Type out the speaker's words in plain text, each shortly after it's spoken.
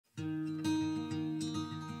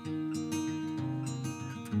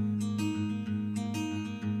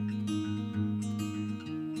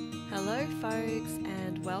Hello folks,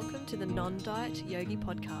 and welcome to the Non-Diet Yogi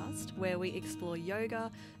podcast, where we explore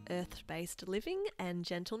yoga, earth-based living and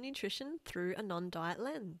gentle nutrition through a non-diet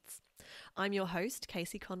lens. I'm your host,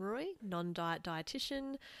 Casey Conroy, non-diet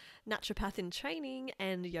dietitian, naturopath in training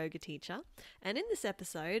and yoga teacher. And in this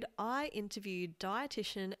episode, I interviewed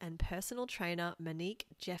dietitian and personal trainer Monique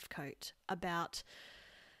Jephcote about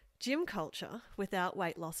gym culture without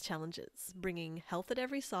weight loss challenges, bringing health at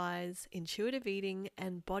every size, intuitive eating,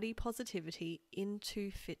 and body positivity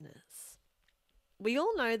into fitness. We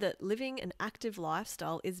all know that living an active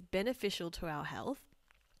lifestyle is beneficial to our health.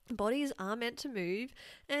 Bodies are meant to move,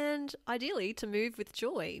 and ideally to move with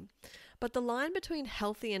joy. But the line between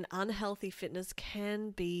healthy and unhealthy fitness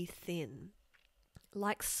can be thin.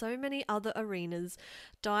 Like so many other arenas,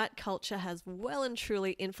 diet culture has well and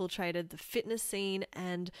truly infiltrated the fitness scene,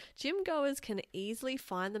 and gym goers can easily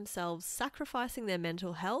find themselves sacrificing their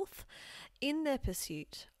mental health in their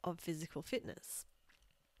pursuit of physical fitness.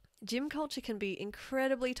 Gym culture can be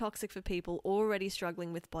incredibly toxic for people already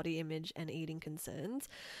struggling with body image and eating concerns,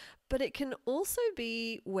 but it can also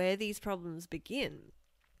be where these problems begin.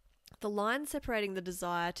 The line separating the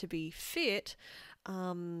desire to be fit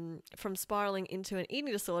from spiraling into an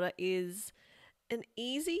eating disorder is an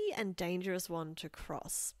easy and dangerous one to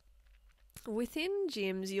cross. Within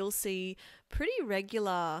gyms, you'll see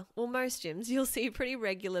most gyms, you'll see pretty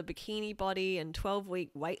regular bikini body and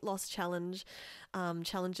 12-week weight loss challenges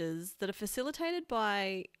that are facilitated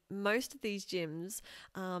by most of these gyms.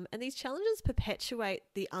 And these challenges perpetuate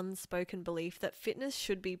the unspoken belief that fitness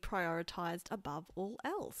should be prioritized above all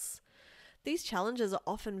else. These challenges are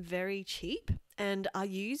often very cheap and are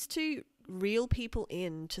used to reel people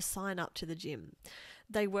in to sign up to the gym.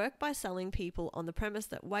 They work by selling people on the premise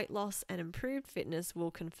that weight loss and improved fitness will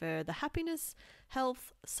confer the happiness,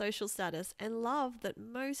 health, social status, and love that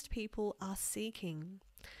most people are seeking.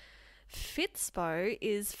 Fitspo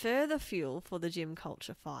is further fuel for the gym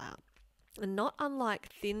culture fire. And not unlike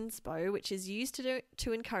Thinspo, which is used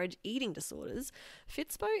to encourage eating disorders,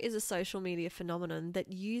 Fitspo is a social media phenomenon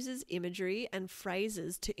that uses imagery and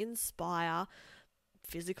phrases to inspire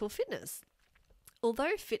physical fitness.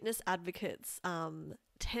 Although fitness advocates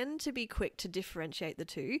tend to be quick to differentiate the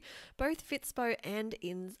two, both Fitspo and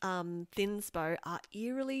Thinspo are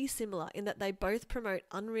eerily similar in that they both promote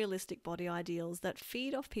unrealistic body ideals that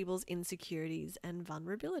feed off people's insecurities and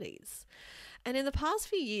vulnerabilities. And in the past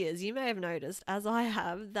few years, you may have noticed, as I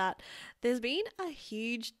have, that there's been a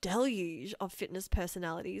huge deluge of fitness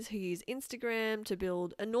personalities who use Instagram to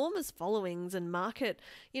build enormous followings and market,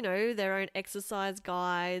 their own exercise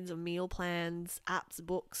guides or meal plans, apps,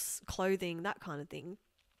 books, clothing, that kind of thing.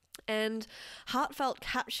 And heartfelt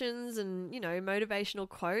captions and, motivational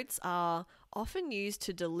quotes are often used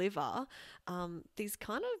to deliver these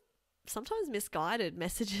kind of sometimes misguided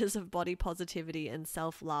messages of body positivity and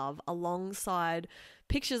self-love alongside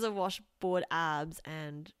pictures of washboard abs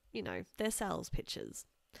and, their sales pitches.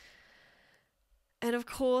 And of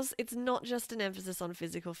course, it's not just an emphasis on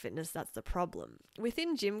physical fitness that's the problem.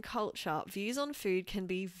 Within gym culture, views on food can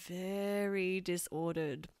be very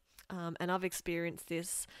disordered. And I've experienced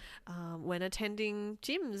this when attending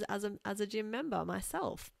gyms as a gym member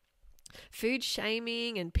myself. Food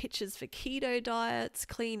shaming and pitches for keto diets,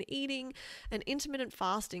 clean eating, and intermittent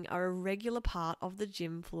fasting are a regular part of the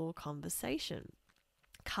gym floor conversation.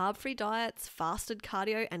 Carb-free diets, fasted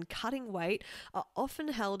cardio, and cutting weight are often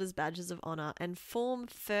held as badges of honor and form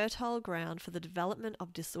fertile ground for the development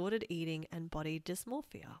of disordered eating and body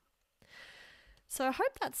dysmorphia. So I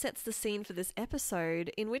hope that sets the scene for this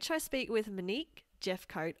episode, in which I speak with Monique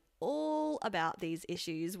Jephcote all about these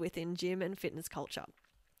issues within gym and fitness culture.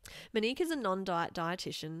 Monique is a non-diet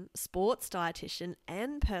dietitian, sports dietitian,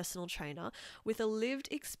 and personal trainer with a lived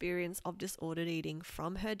experience of disordered eating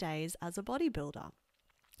from her days as a bodybuilder.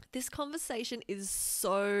 This conversation is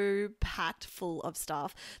so packed full of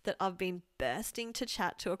stuff that I've been bursting to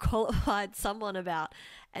chat to a qualified someone about,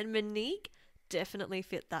 and Monique definitely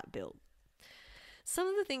fit that bill. Some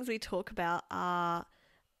of the things we talk about are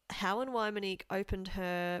how and why Monique opened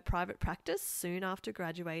her private practice soon after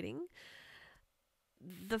graduating.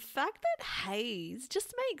 The fact that HAES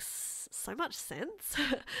just makes so much sense.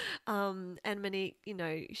 And Monique,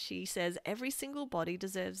 she says every single body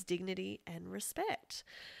deserves dignity and respect.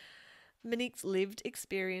 Monique's lived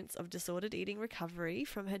experience of disordered eating recovery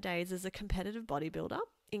from her days as a competitive bodybuilder,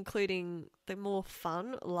 including the more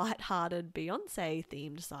fun, lighthearted Beyonce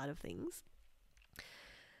themed side of things.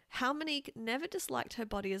 How Monique never disliked her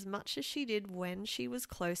body as much as she did when she was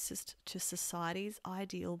closest to society's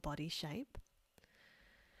ideal body shape.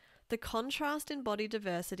 The contrast in body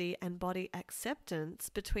diversity and body acceptance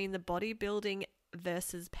between the bodybuilding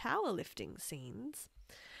versus powerlifting scenes,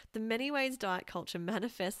 the many ways diet culture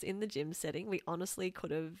manifests in the gym setting. We honestly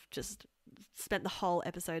could have just spent the whole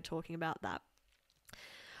episode talking about that.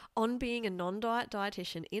 On being a non-diet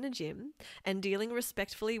dietitian in a gym and dealing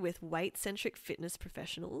respectfully with weight-centric fitness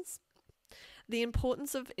professionals. The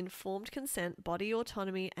importance of informed consent, body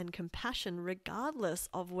autonomy, and compassion regardless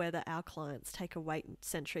of whether our clients take a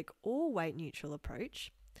weight-centric or weight-neutral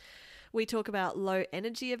approach. We talk about low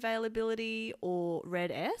energy availability or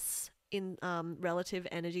red S in relative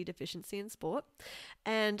energy deficiency in sport,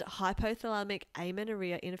 and hypothalamic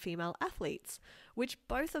amenorrhea in female athletes, which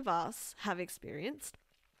both of us have experienced,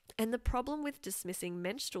 and the problem with dismissing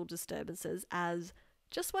menstrual disturbances as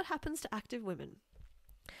just what happens to active women.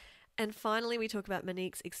 And finally, we talk about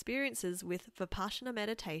Monique's experiences with Vipassana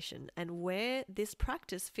meditation and where this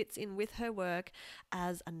practice fits in with her work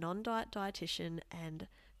as a non-diet dietitian and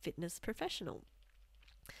fitness professional.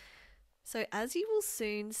 So as you will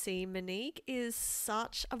soon see, Monique is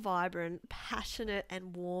such a vibrant, passionate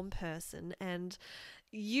and warm person, and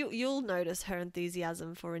you'll notice her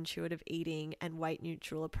enthusiasm for intuitive eating and weight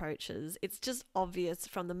neutral approaches. It's just obvious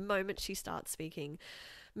from the moment she starts speaking.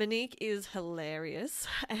 Monique is hilarious,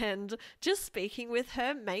 and just speaking with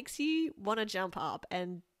her makes you want to jump up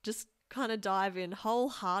and just kind of dive in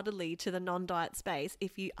wholeheartedly to the non-diet space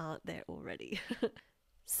if you aren't there already.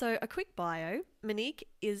 So a quick bio. Monique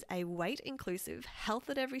is a weight-inclusive, health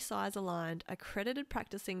at every size aligned, accredited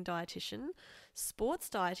practicing dietitian, sports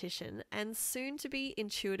dietitian, and soon-to-be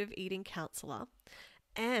intuitive eating counsellor,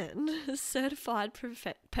 and certified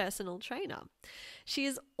personal trainer. She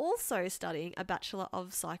is also studying a Bachelor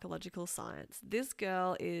of Psychological Science. This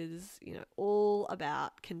girl is, all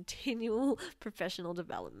about continual professional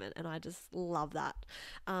development, and I just love that.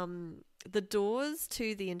 The doors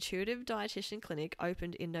to the Intuitive Dietitian Clinic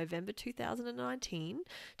opened in November 2019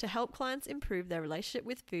 to help clients improve their relationship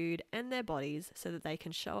with food and their bodies so that they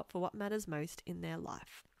can show up for what matters most in their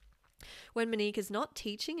life. When Monique is not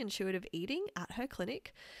teaching intuitive eating at her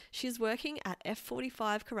clinic, she's working at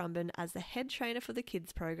F45 Currumbin as the head trainer for the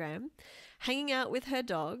kids program, hanging out with her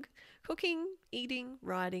dog, cooking, eating,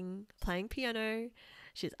 writing, playing piano.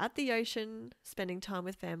 She's at the ocean, spending time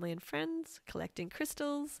with family and friends, collecting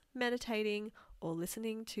crystals, meditating, or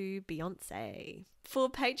listening to Beyonce. For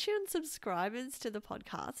Patreon subscribers to the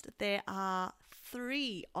podcast, there are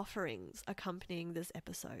 3 offerings accompanying this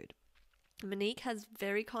episode. Monique has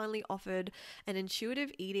very kindly offered an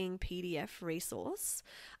intuitive eating PDF resource,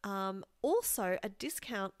 also a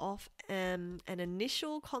discount off an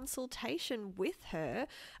initial consultation with her,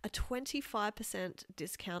 a 25%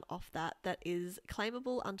 discount off that is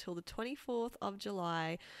claimable until the 24th of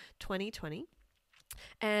July 2020.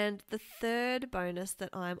 And the third bonus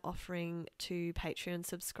that I'm offering to Patreon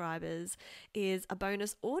subscribers is a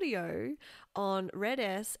bonus audio on red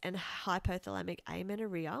S and hypothalamic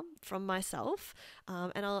amenorrhea from myself.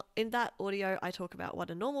 In that audio, I talk about what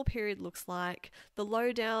a normal period looks like, the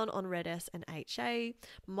lowdown on red S and HA,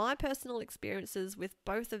 my personal experiences with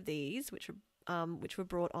both of these, which were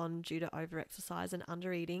brought on due to overexercise and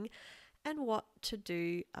undereating, and what to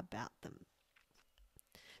do about them.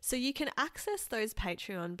 So you can access those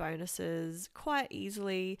Patreon bonuses quite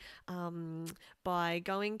easily by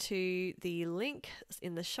going to the link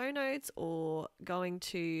in the show notes or going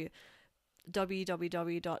to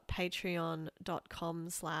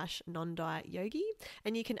www.patreon.com/nondietyogi,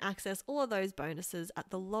 and you can access all of those bonuses at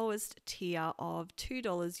the lowest tier of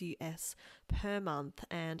 $2 US per month.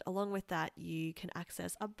 And along with that, you can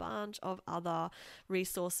access a bunch of other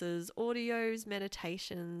resources, audios,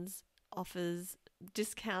 meditations, offers,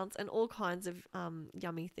 discounts, and all kinds of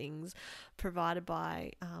yummy things provided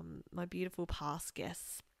by my beautiful past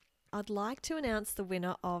guests. I'd like to announce the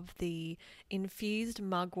winner of the infused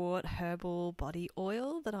mugwort herbal body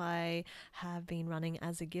oil that I have been running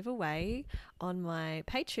as a giveaway on my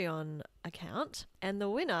Patreon account, and the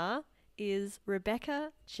winner is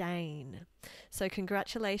Rebecca Jane. So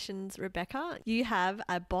congratulations, Rebecca. You have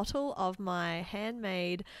a bottle of my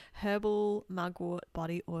handmade herbal mugwort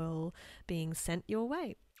body oil being sent your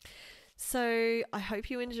way. So I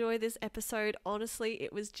hope you enjoy this episode. Honestly,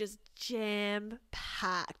 it was just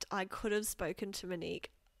jam-packed. I could have spoken to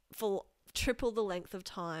Monique for triple the length of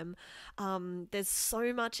time. There's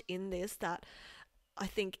so much in this that I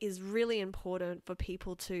think is really important for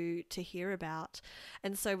people to hear about.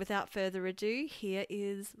 And so without further ado, here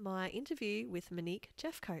is my interview with Monique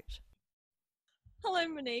Jephcote. Hello,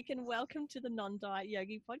 Monique, and welcome to the Non-Diet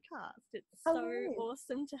Yogi podcast. It's so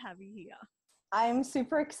awesome to have you here. I'm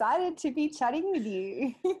super excited to be chatting with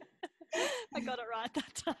you. I got it right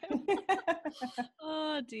that time.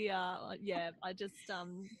 Oh dear. Yeah, I just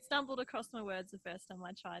stumbled across my words the first time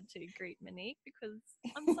I tried to greet Monique because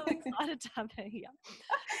I'm so excited to have her here.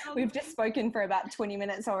 We've just spoken for about 20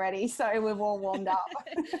 minutes already, so we've all warmed up.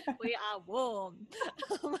 We are warm.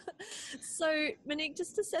 So Monique,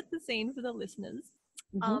 just to set the scene for the listeners,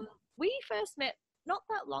 we first met not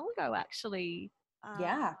that long ago, actually.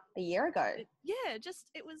 Yeah, a year ago.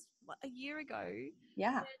 It was a year ago.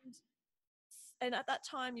 Yeah. And at that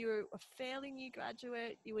time, you were a fairly new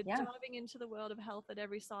graduate. You were diving into the world of health at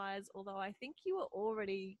every size, although I think you were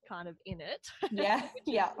already kind of in it. Yeah,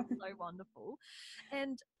 which is so wonderful.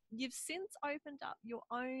 And you've since opened up your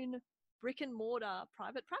own brick and mortar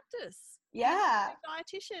private practice. Yeah. A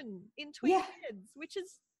dietitian in Twin Heads, which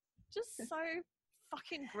is just so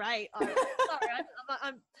fucking great.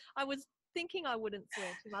 I was thinking I wouldn't swear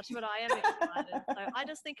too much, but I am excited. So I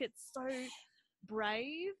just think it's so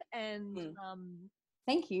brave and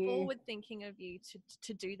thank you, forward thinking of you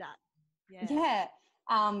to do that.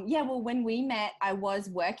 Well, when we met, I was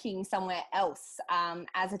working somewhere else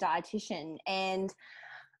as a dietitian, and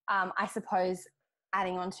I suppose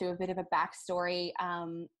adding on to a bit of a backstory,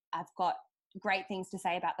 I've got great things to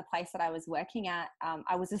say about the place that I was working at.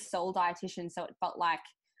 I was a sole dietitian, so it felt like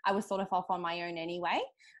I was sort of off on my own anyway,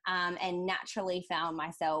 and naturally found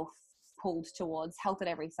myself pulled towards health at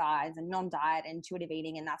every size and non-diet and intuitive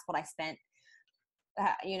eating, and that's what I spent.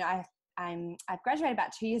 I've graduated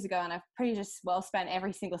about 2 years ago, and I've pretty just spent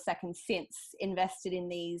every single second since invested in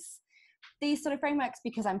these sort of frameworks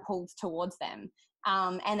because I'm pulled towards them.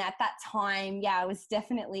 And at that time, I was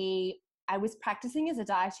practicing as a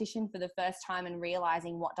dietitian for the first time and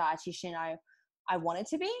realizing what dietitian I wanted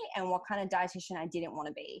to be and what kind of dietitian I didn't want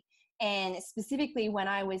to be. And specifically when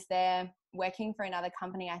I was there working for another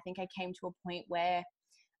company, I think I came to a point where,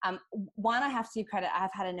 one, I have to give credit. I've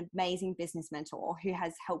had an amazing business mentor who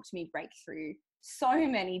has helped me break through so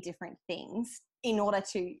many different things in order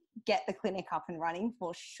to get the clinic up and running,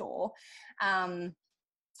 for sure. And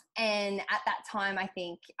at that time, I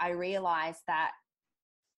think I realized that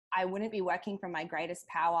I wouldn't be working from my greatest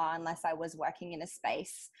power unless I was working in a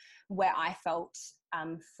space where I felt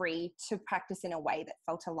free to practice in a way that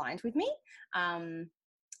felt aligned with me.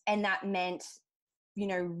 And that meant,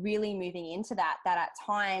 really moving into that at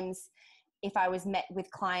times, if I was met with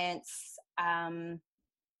clients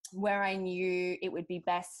where I knew it would be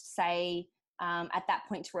best, say, at that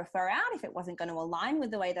point to refer out, if it wasn't going to align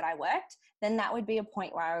with the way that I worked, then that would be a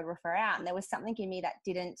point where I would refer out. And there was something in me that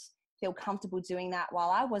didn't feel comfortable doing that while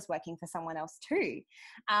I was working for someone else too.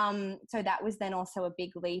 So that was then also a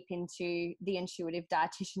big leap into the intuitive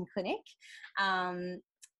dietitian clinic.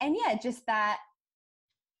 Just that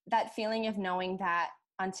feeling of knowing that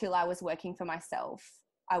until I was working for myself,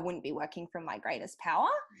 I wouldn't be working from my greatest power.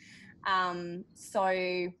 I've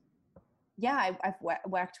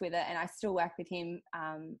worked with it, and I still work with him.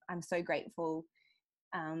 I'm so grateful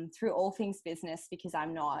through all things business, because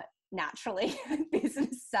I'm not naturally a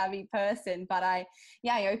business savvy person, but I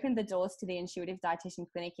opened the doors to the Intuitive Dietitian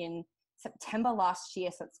Clinic in September last year,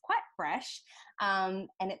 so it's quite fresh, and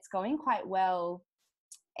it's going quite well.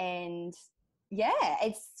 And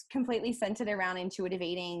it's completely centered around intuitive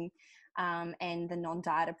eating and the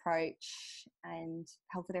non-diet approach and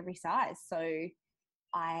health at every size. So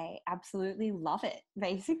I absolutely love it,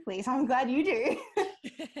 basically. So I'm glad you do.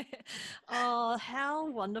 Oh, how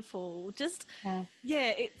wonderful.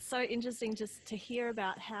 It's so interesting just to hear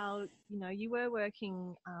about how, you were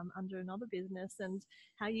working under another business and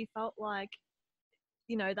how you felt like,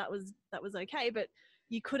 that was okay, but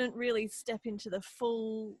you couldn't really step into the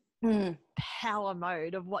full power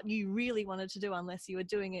mode of what you really wanted to do unless you were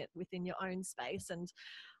doing it within your own space. And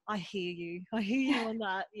I hear you on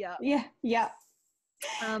that. Yeah.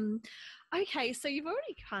 Okay, so you've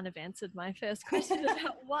already kind of answered my first question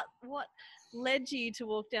about what led you to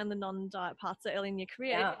walk down the non-diet path so early in your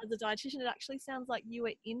career. As a dietitian, it actually sounds like you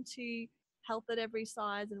were into health at every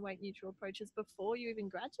size and weight neutral approaches before you even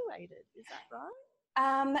graduated. Is that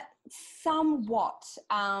right? Somewhat.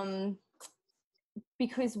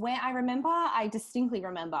 Because I distinctly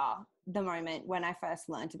remember the moment when I first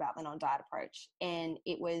learned about the non-diet approach, and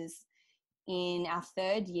it was in our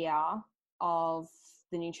third year of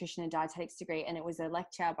the nutrition and dietetics degree, and it was a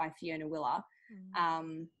lecture by Fiona Willer.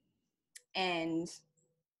 And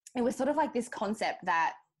it was sort of like this concept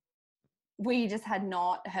that we just had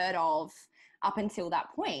not heard of up until that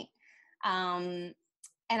point. And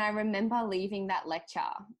I remember leaving that lecture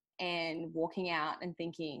and walking out and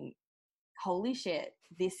thinking, holy shit,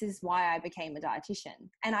 this is why I became a dietitian.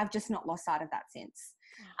 And I've just not lost sight of that since.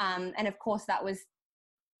 And of course, that was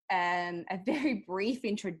a very brief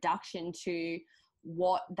introduction to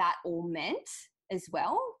what that all meant as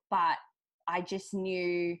well, but I just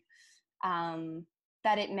knew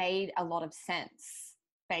that it made a lot of sense,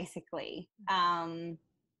 basically. And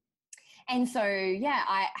so, yeah,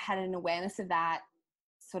 I had an awareness of that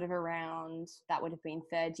sort of around, that would have been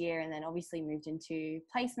third year, and then obviously moved into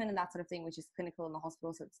placement and that sort of thing, which is clinical in the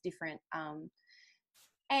hospital, so it's different.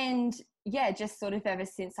 And yeah, just sort of ever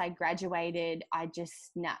since I graduated, I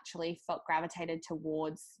just naturally felt gravitated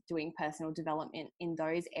towards doing personal development in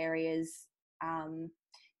those areas,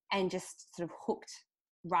 and just sort of hooked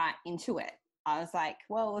right into it. I was like,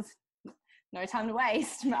 well, it's no time to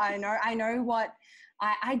waste. I know what,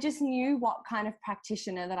 I just knew what kind of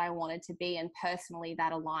practitioner that I wanted to be, and personally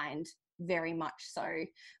that aligned very much so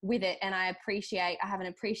with it. And I have an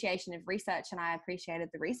appreciation of research, and I appreciated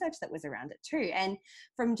the research that was around it too. And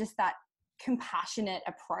from just that compassionate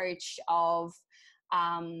approach of,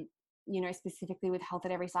 specifically with health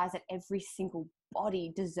at every size, that every single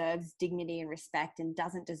body deserves dignity and respect and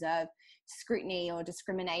doesn't deserve scrutiny or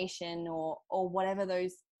discrimination or whatever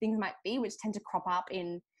those things might be, which tend to crop up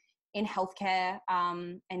in healthcare,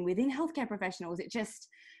 and within healthcare professionals. It just,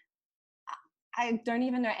 I don't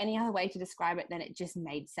even know any other way to describe it than it just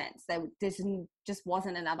made sense. There just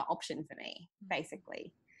wasn't another option for me,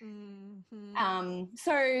 basically. Mm-hmm.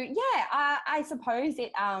 So yeah, I suppose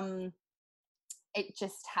it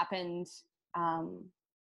just happened, from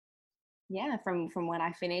when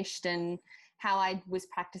I finished, and how I was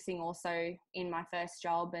practicing also in my first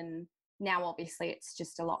job, and now obviously it's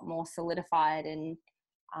just a lot more solidified and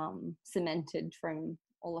cemented from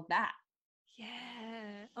all of that.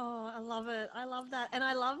 Yeah. Oh, I love it. I love that. And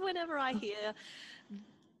I love whenever I hear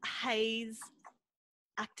HAES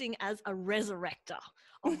acting as a resurrector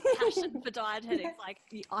of passion for dietetics. Like,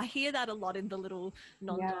 I hear that a lot in the little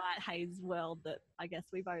non-diet HAES world that I guess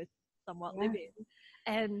we both somewhat live in.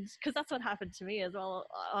 And because that's what happened to me as well.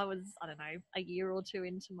 I was, I don't know, a year or two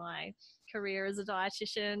into my career as a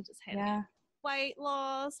dietitian, just handing weight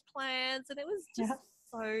loss plans, and it was just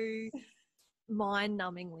so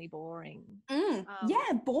mind-numbingly boring.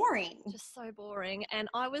 Boring. Just so boring. And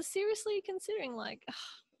I was seriously considering, like,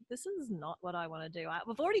 this is not what I want to do.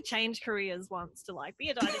 I've already changed careers once to like be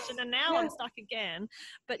a dietitian, and now I'm stuck again.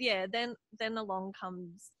 But yeah, then along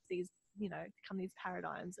comes these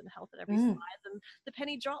paradigms and health at every size, and the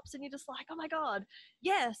penny drops, and you're just like, oh my God,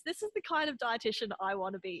 yes, this is the kind of dietitian I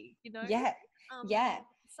want to be,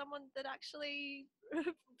 someone that actually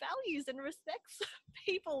values and respects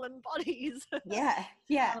people and bodies. Rather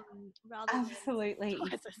absolutely. than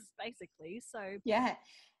sizes, basically. So yeah.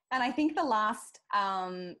 And I think the last,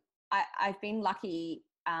 I've been lucky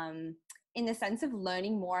in the sense of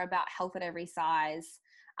learning more about health at every size.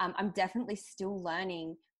 I'm definitely still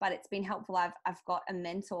learning, but it's been helpful. I've got a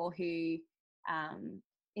mentor who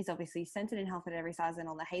is obviously centered in health at every size and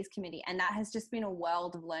on the HAES committee. And that has just been a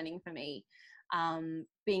world of learning for me,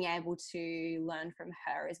 being able to learn from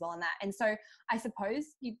her as well on that. And so I suppose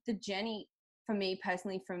the journey for me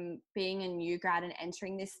personally from being a new grad and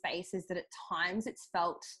entering this space is that at times it's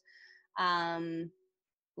felt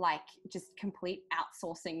like just complete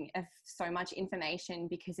outsourcing of so much information,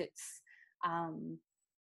 because it's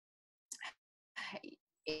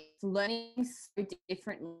learning so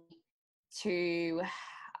differently to,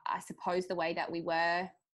 I suppose, the way that we were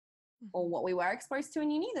or what we were exposed to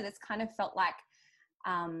in uni, that it's kind of felt like,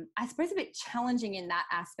 I suppose, a bit challenging in that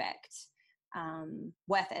aspect.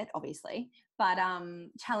 Worth it, obviously, but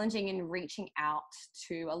challenging in reaching out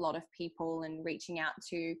to a lot of people and reaching out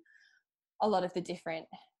to a lot of the different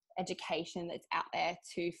education that's out there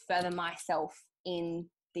to further myself in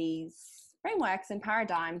these frameworks and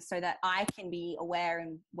paradigms so that I can be aware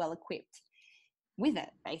and well equipped with it,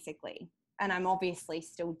 basically. And I'm obviously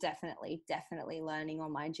still definitely learning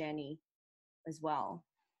on my journey as well.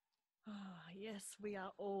 Oh, yes, we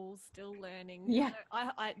are all still learning. Yeah. I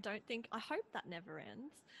hope that never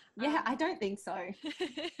ends. Yeah, I don't think so.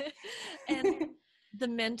 And the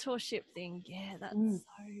mentorship thing, that's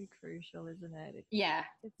so crucial, isn't it?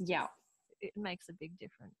 It makes a big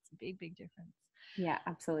difference, big difference. Yeah,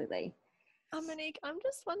 absolutely. Monique, I'm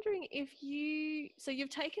just wondering if you've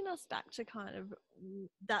taken us back to kind of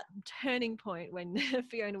that turning point when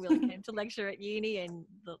Fiona Wheeler came to lecture at uni and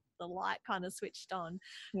the light kind of switched on.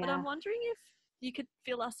 Yeah. But I'm wondering if you could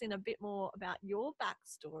fill us in a bit more about your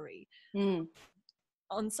backstory.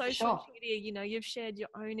 On social media, you've shared your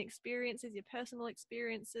own experiences, your personal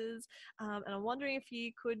experiences, and I'm wondering if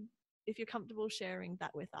you're comfortable sharing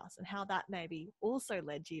that with us and how that maybe also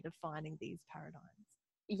led you to finding these paradigms.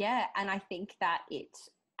 Yeah, and I think that it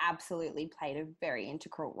absolutely played a very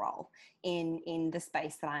integral role in the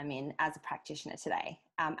space that I'm in as a practitioner today.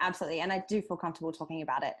 Absolutely. And I do feel comfortable talking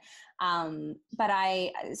about it. On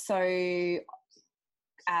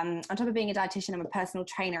top of being a dietitian, I'm a personal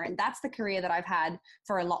trainer, and that's the career that I've had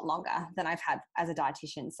for a lot longer than I've had as a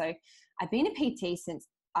dietitian. So I've been a PT since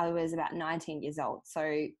I was about 19 years old.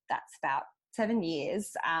 So that's about 7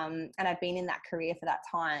 years. And I've been in that career for that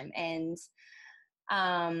time. And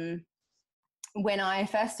when I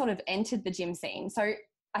first sort of entered the gym scene, so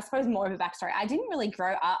I suppose more of a backstory, I didn't really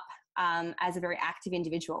grow up as a very active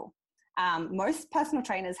individual. Most personal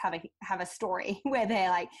trainers have a story where they're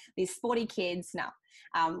like these sporty kids. No,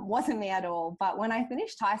 wasn't me at all. But when I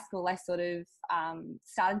finished high school, I sort of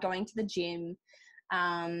started going to the gym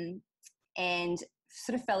and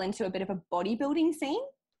sort of fell into a bit of a bodybuilding scene.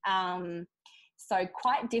 So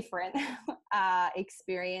quite different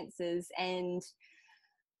experiences. And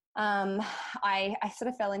I sort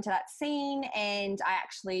of fell into that scene, and I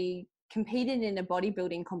actually competed in a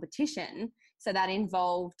bodybuilding competition. So that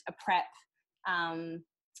involved a prep,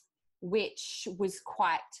 which was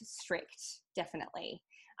quite strict, definitely.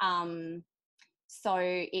 So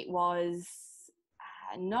it was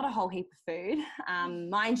not a whole heap of food.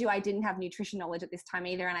 Mind you, I didn't have nutrition knowledge at this time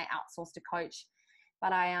either, and I outsourced a coach.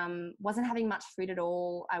 But I wasn't having much food at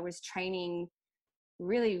all. I was training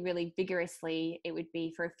really, really vigorously. It would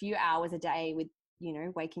be for a few hours a day with, you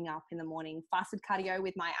know, waking up in the morning, fasted cardio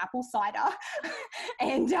with my apple cider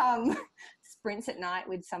and sprints at night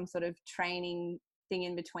with some sort of training thing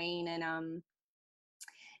in between. And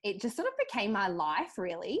it just sort of became my life,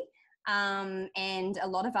 really. And a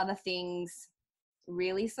lot of other things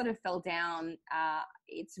really sort of fell down.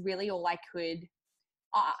 It's really all I could.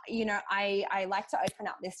 You know, I like to open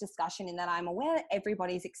up this discussion in that I'm aware that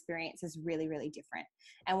everybody's experience is really, really different.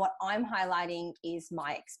 And what I'm highlighting is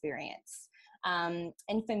my experience. And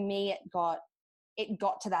for me, it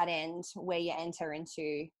got to that end where you enter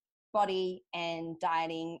into body and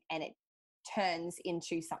dieting and it turns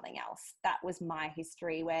into something else. That was my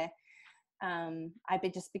history, where I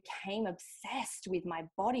just became obsessed with my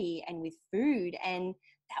body and with food, and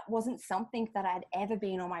that wasn't something that I'd ever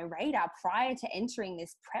been on my radar prior to entering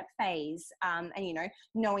this prep phase. And, you know,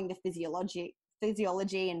 knowing the physiology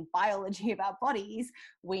and biology of our bodies,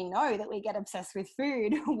 we know that we get obsessed with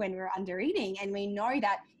food when we're under eating. And we know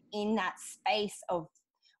that in that space of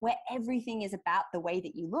where everything is about the way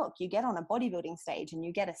that you look, you get on a bodybuilding stage and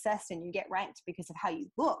you get assessed and you get ranked because of how you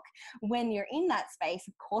look. When you're in that space,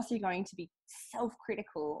 of course, you're going to be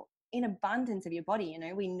self-critical in abundance of your body. You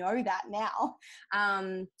know, we know that now.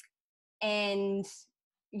 And,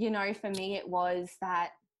 you know, for me, it was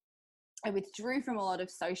that I withdrew from a lot of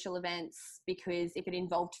social events because if it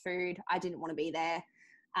involved food, I didn't want to be there.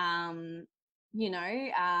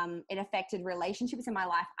 It affected relationships in my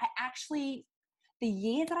life. The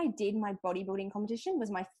year that I did my bodybuilding competition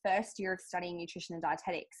was my first year of studying nutrition and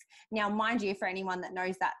dietetics. Now, mind you, for anyone that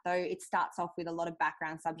knows that, though, it starts off with a lot of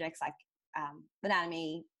background subjects like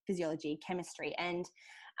anatomy, physiology, chemistry. And,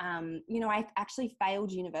 I actually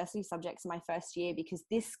failed university subjects in my first year because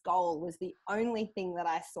this goal was the only thing that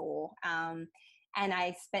I saw. And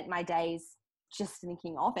I spent my days just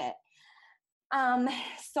thinking of it.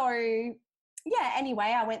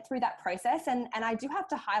 Anyway, I went through that process, and I do have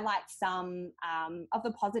to highlight some of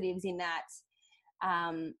the positives in that.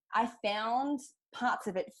 I found parts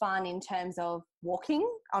of it fun in terms of walking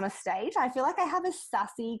on a stage. I feel like I have a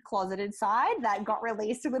sassy, closeted side that got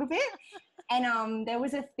released a little bit. And there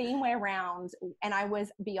was a theme around, and I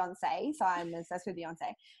was Beyonce, so I'm obsessed with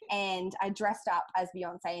Beyonce. And I dressed up as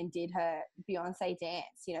Beyonce and did her Beyonce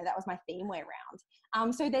dance. You know, that was my theme way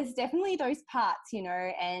around. So there's definitely those parts, you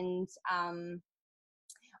know, and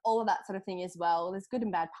all of that sort of thing as well. There's good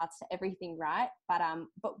and bad parts to everything, right? But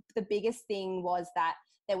the biggest thing was that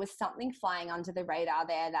there was something flying under the radar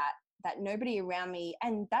there that nobody around me,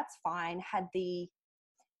 and that's fine, had the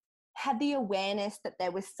awareness that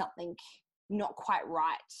there was something not quite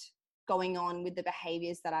right going on with the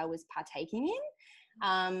behaviors that I was partaking in.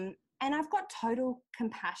 And I've got total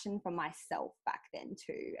compassion for myself back then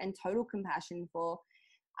too, and total compassion for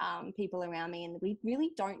people around me. And we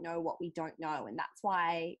really don't know what we don't know. And that's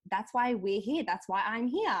why we're here. That's why I'm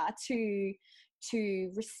here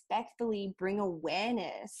to respectfully bring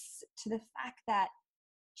awareness to the fact that,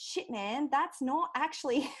 shit, man, that's not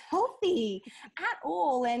actually healthy at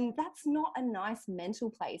all. And that's not a nice mental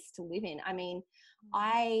place to live in. I mean,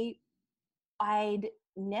 I'd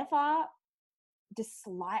never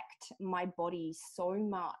disliked my body so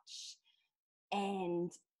much,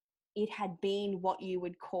 and it had been what you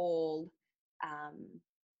would call,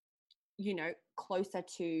 closer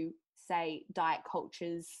to say, diet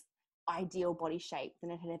culture's ideal body shape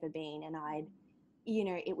than it had ever been. And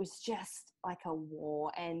it was just like a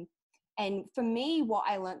war. And for me, what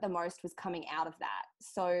I learned the most was coming out of that.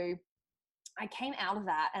 So I came out of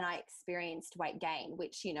that and I experienced weight gain,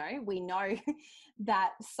 which, we know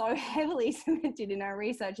that so heavily cemented in our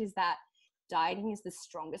research is that dieting is the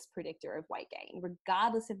strongest predictor of weight gain,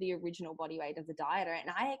 regardless of the original body weight of the dieter. And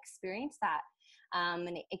I experienced that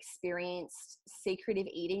and experienced secretive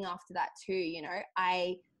eating after that too.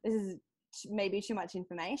 This is maybe too much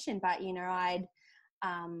information, but, I'd,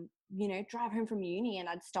 drive home from uni and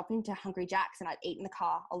I'd stop into Hungry Jack's and I'd eat in the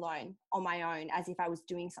car alone on my own as if I was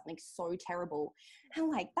doing something so terrible. And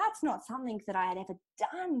I'm like, that's not something that I had ever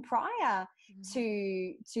done prior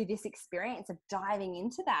to this experience of diving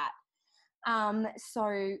into that.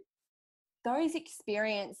 So those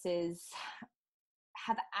experiences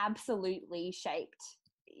have absolutely shaped,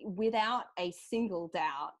 without a single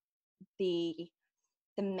doubt, the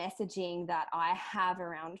messaging that I have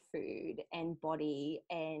around food and body,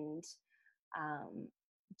 and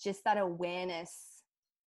just that awareness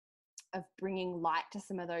of bringing light to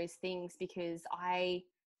some of those things, because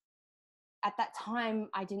at that time,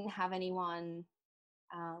 I didn't have anyone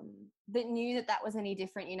that knew that was any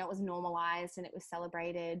different. It was normalized and it was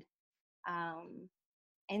celebrated.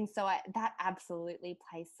 And so that absolutely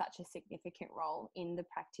plays such a significant role in the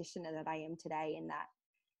practitioner that I am today, in that,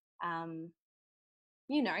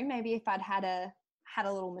 maybe if I'd had a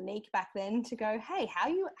little Monique back then to go, hey, how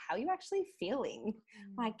are you actually feeling?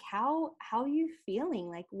 Like, how are you feeling?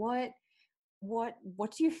 Like, what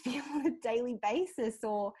do you feel on a daily basis,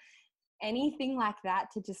 or anything like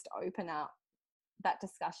that, to just open up that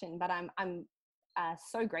discussion. But I'm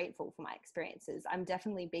so grateful for my experiences. I'm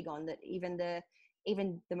definitely big on that. Even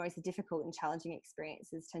the most difficult and challenging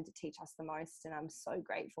experiences tend to teach us the most, and I'm so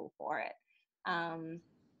grateful for it.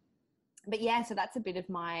 But yeah, so that's a bit of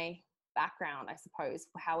my background, I suppose,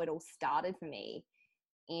 how it all started for me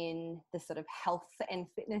in the sort of health and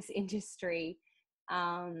fitness industry.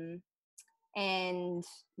 And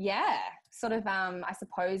yeah, sort of, I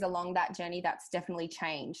suppose along that journey, that's definitely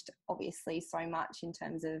changed, obviously, so much in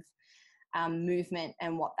terms of movement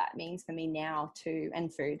and what that means for me now too,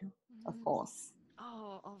 and food, of course.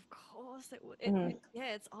 Oh, of course it would.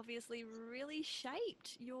 Yeah, it's obviously really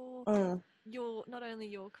shaped your not only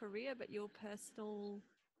your career but your personal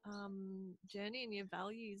journey and your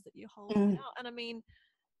values that you hold out. And I mean,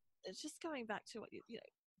 it's just going back to what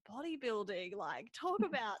bodybuilding, like, talk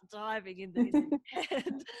about diving into this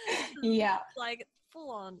head. Yeah, like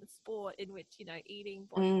full on sport in which eating,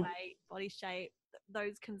 body weight, body shape,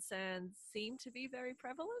 those concerns seem to be very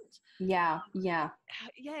prevalent. Yeah.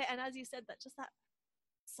 And as you said, that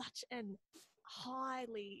such an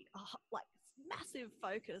highly like massive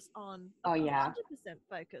focus on 100%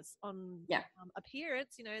 focus on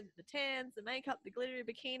appearance, the tans, the makeup, the glittery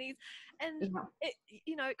bikinis, and it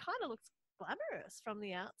it kind of looks glamorous from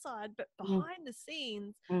the outside, but behind the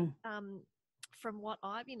scenes, from what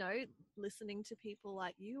I've listening to people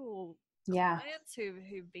like you or clients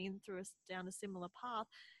who've been through down a similar path,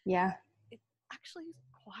 it actually is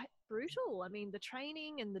quite brutal. I mean, the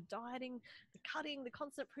training and the dieting, the cutting, the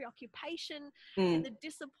constant preoccupation, and the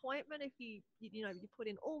disappointment if you put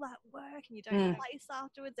in all that work and you don't place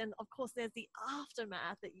afterwards. And of course, there's the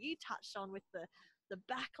aftermath that you touched on with the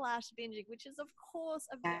backlash binging, which is of course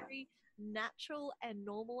a very natural and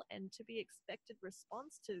normal and to be expected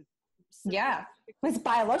response to. It's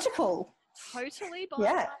biological. Totally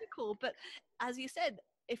biological. But as you said,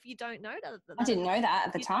 if you don't know that I didn't know that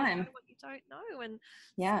at the time. Don't know what you don't know. And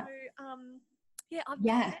so I've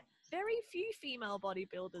met very few female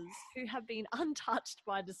bodybuilders who have been untouched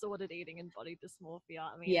by disordered eating and body dysmorphia.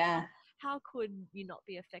 I mean, how could you not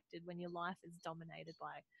be affected when your life is dominated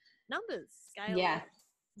by numbers, scale,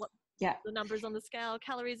 the numbers on the scale,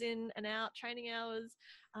 calories in and out, training hours,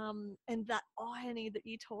 and that irony that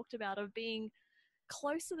you talked about of being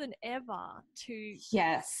closer than ever to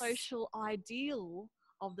the social ideal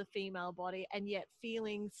of the female body, and yet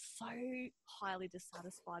feeling so highly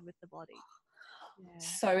dissatisfied with the body.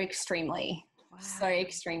 So extremely.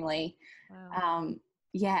 Absolutely.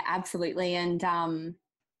 And I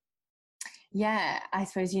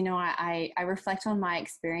suppose I reflect on my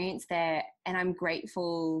experience there, and I'm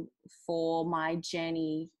grateful for my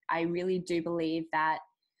journey. I really do believe that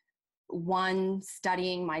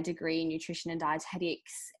studying my degree in nutrition and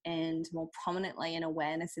dietetics, and more prominently an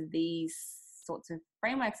awareness of these sorts of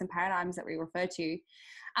frameworks and paradigms that we refer to,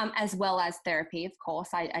 as well as therapy, of course.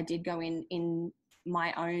 I did go in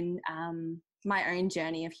my own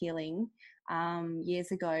journey of healing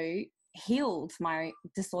years ago. healed my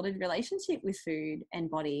disordered relationship with food and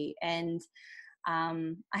body. And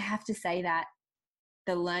I have to say that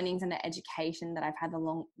the learnings and the education that I've had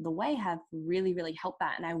along the way have really, really helped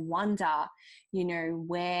that. And I wonder, you know,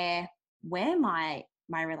 where my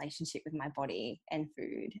relationship with my body and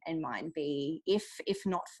food and mind be if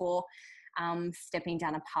not for stepping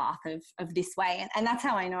down a path of this way. And that's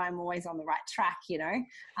how I know I'm always on the right track, you know.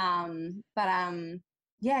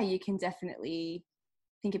 Yeah, you can definitely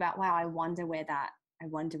think about, wow, I wonder where that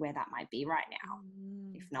might be right now,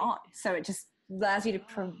 if not. So it just allows you to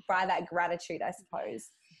provide that gratitude, I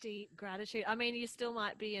suppose. Deep gratitude. I mean, you still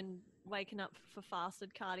might be waking up for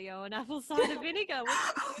fasted cardio and apple cider vinegar, which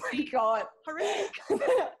oh my God, horrific.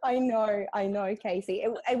 I know, Casey.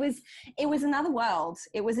 It was another world.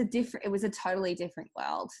 It was a totally different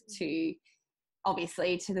world to,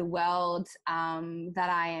 obviously, to the world that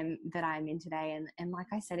I'm in today. And like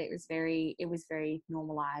I said, it was very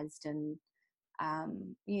normalized, and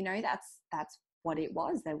you know, that's what it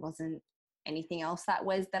was. There wasn't anything else that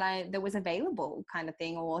was available, kind of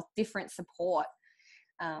thing, or different support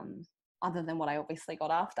other than what I obviously got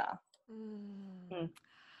after.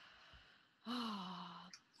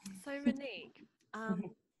 So Monique,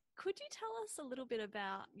 could you tell us a little bit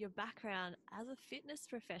about your background as a fitness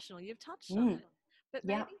professional? You've touched on it, but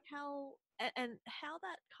maybe how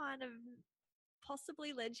that kind of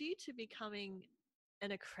possibly led you to becoming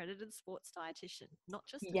an accredited sports dietitian, not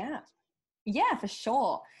just Yeah, for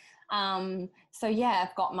sure. So yeah,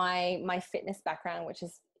 I've got my fitness background, which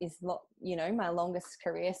is you know, my longest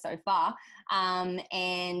career so far.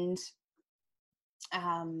 And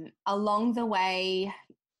along the way,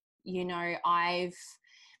 you know, I've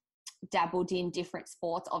dabbled in different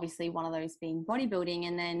sports, obviously one of those being bodybuilding.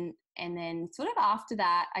 And then sort of after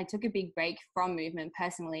that, I took a big break from movement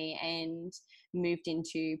personally and moved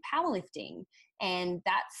into powerlifting. And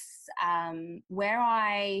that's where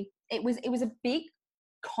it was a big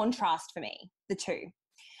contrast for me, the two.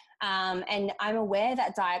 And I'm aware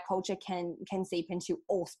that diet culture can seep into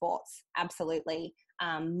all sports, absolutely.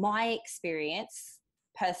 My experience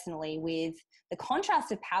personally with the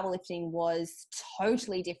contrast of powerlifting was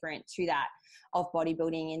totally different to that of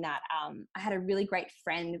bodybuilding, in that I had a really great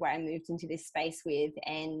friend where I moved into this space with,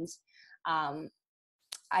 and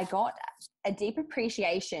I got a deep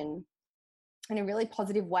appreciation in a really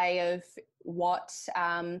positive way of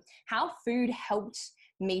how food helped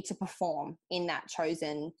me to perform in that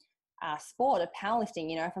chosen sport of powerlifting.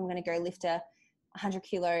 You know, if I'm going to go lift a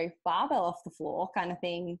 100-kilo barbell off the floor kind of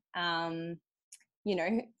thing, you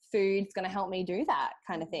know, food's going to help me do that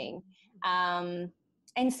kind of thing.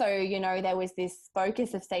 And so, you know, there was this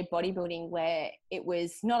focus of, say, bodybuilding where it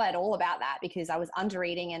was not at all about that, because I was under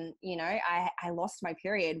eating, and, you know, I lost my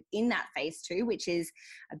period in that phase too, which is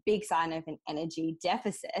a big sign of an energy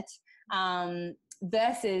deficit.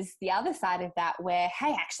 Versus the other side of that, where,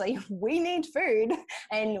 hey, actually we need food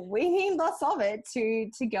and we need lots of it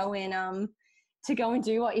to go and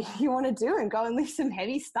do what you want to do and go and lift some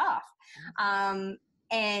heavy stuff.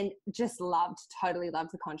 And just totally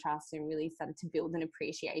loved the contrast, and really started to build an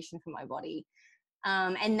appreciation for my body.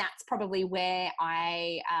 And that's probably where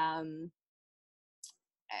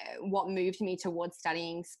what moved me towards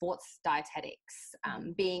studying sports dietetics,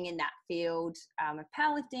 being in that field of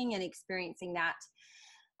powerlifting and experiencing that.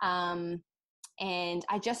 And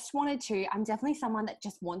I just I'm definitely someone that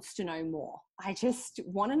just wants to know more. I just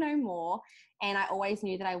want to know more. And I always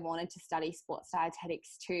knew that I wanted to study sports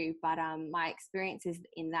dietetics too. But my experiences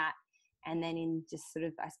in that, and then in just sort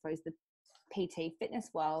of, I suppose, the PT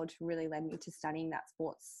fitness world, really led me to studying that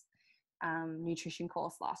sports nutrition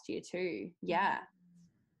course last year too. Yeah,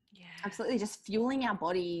 absolutely. Just fueling our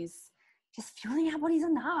bodies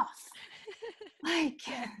enough. Like,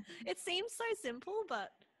 it seems so simple, but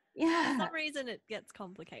for some reason it gets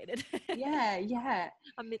complicated. Yeah.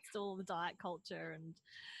 Amidst all the diet culture and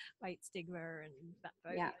weight stigma and fat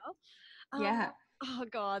phobia. Oh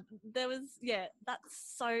God,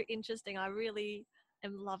 that's so interesting. I really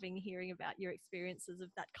am loving hearing about your experiences of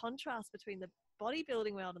that contrast between the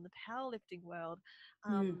bodybuilding world and the powerlifting world.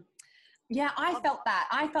 I felt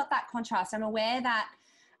that contrast. I'm aware that,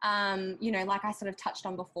 you know, like I sort of touched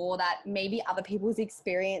on before, that maybe other people's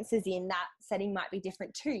experiences in that setting might be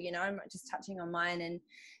different too. You know, I'm not just touching on mine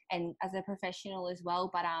and as a professional as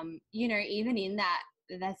well. But, you know, even in that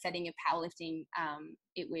setting of powerlifting,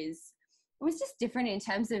 it was just different in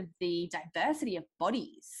terms of the diversity of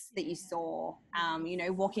bodies that you saw, you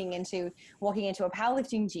know, walking into a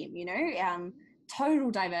powerlifting gym, you know,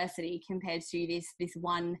 total diversity compared to this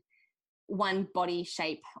one body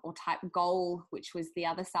shape or type goal, which was the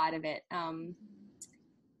other side of it.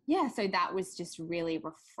 yeah, so that was just really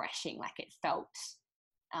refreshing. Like it felt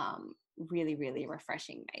really, really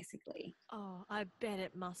refreshing, basically. Oh, I bet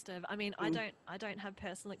it must have. I mean, I don't have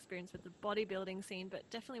personal experience with the bodybuilding scene, but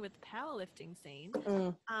definitely with the powerlifting scene.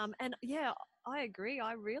 And yeah, I agree.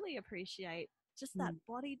 I really appreciate just that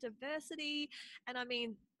body diversity. And I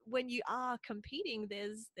mean, when you are competing,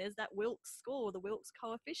 there's that Wilks score, the Wilks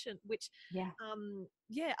coefficient, which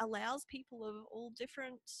allows people of all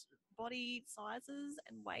different body sizes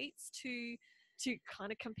and weights to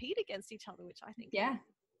kind of compete against each other, which I think is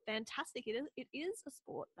fantastic. It is a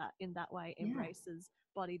sport that in that way embraces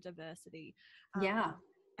body diversity.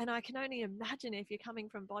 And I can only imagine if you're coming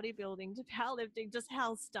from bodybuilding to powerlifting, just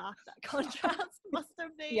how stark that contrast must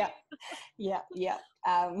have been.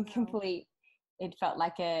 Complete. It felt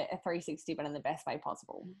like a 360, but in the best way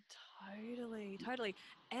possible. Totally.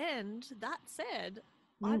 And that said,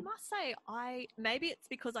 I must say, maybe it's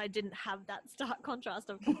because I didn't have that stark contrast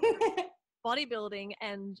of bodybuilding,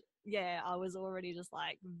 and I was already just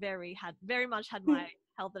like very much had my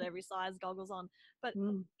health at every size goggles on. But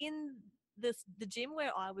in the gym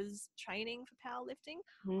where I was training for powerlifting,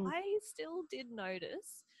 I still did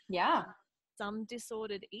notice some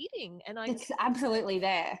disordered eating, and it's absolutely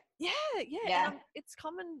there. And it's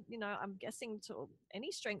common, I'm guessing, to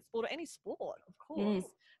any strength sport or any sport, of course.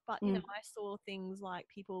 But I saw things like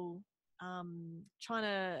people trying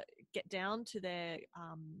to get down to their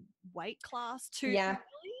weight class too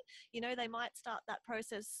early. They might start that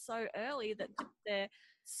process so early that their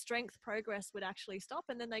strength progress would actually stop,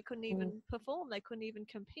 and then they couldn't even perform, they couldn't even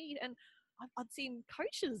compete. And I'd seen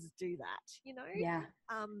coaches do that,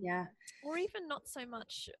 or even not so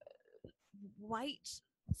much weight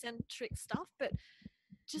centric stuff, but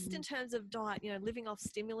just in terms of diet, living off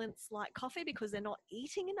stimulants like coffee because they're not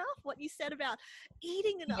eating enough. What you said about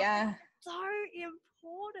eating enough is so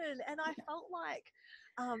important. And I felt like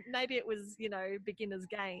maybe it was, beginner's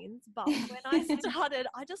gains, but when I started,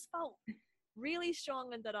 I just felt really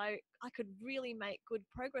strong and that I could really make good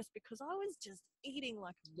progress because I was just eating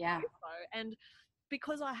like a mofo. And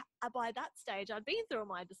because by that stage, I'd been through all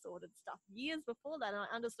my disordered stuff years before that, and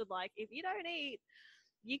I understood, like, if you don't eat,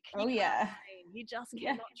 you can't train. You just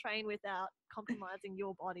cannot train without compromising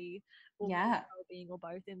your body or well-being or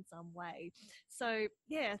both in some way. So,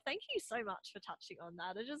 thank you so much for touching on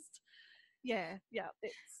that. I just,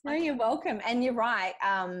 No, you're welcome. And you're right.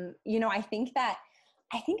 I think that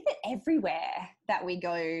everywhere that we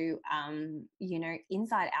go,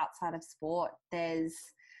 inside, outside of sport, there's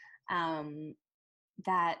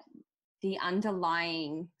that the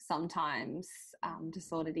underlying sometimes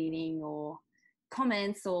disordered eating or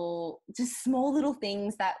comments or just small little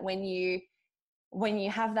things that when you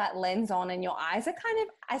have that lens on and your eyes are kind of,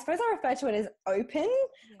 I suppose I refer to it as open,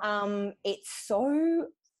 it's so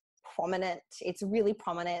prominent. It's really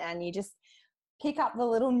prominent, and you just pick up the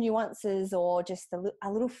little nuances or just a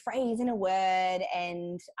little phrase in a word,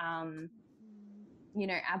 and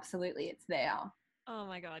absolutely it's there. Oh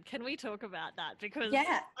my God, can we talk about that? Because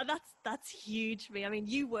that's huge for me. I mean,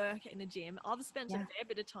 you work in a gym. I've spent a fair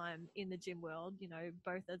bit of time in the gym world,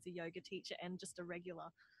 both as a yoga teacher and just a regular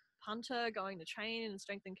punter going to train in a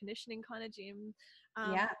strength and conditioning kind of gym.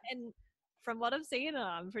 And from what I've seen,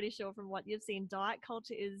 I'm pretty sure from what you've seen, diet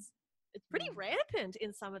culture it's pretty rampant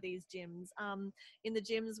in some of these gyms. In the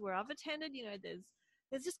gyms where I've attended,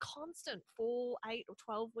 there's just constant 4, 8 or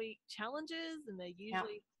 12-week challenges, and they're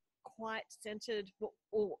usually quite centered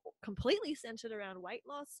or completely centered around weight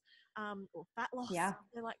loss or fat loss,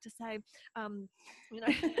 they like to say, as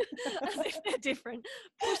if they're different.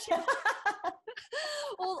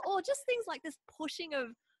 or just things like this pushing of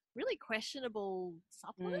really questionable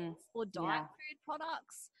supplements or diet food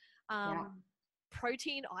products.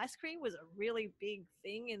 Protein ice cream was a really big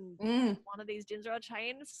thing in one of these gyms where I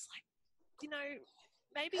trained. It's like,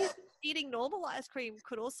 maybe eating normal ice cream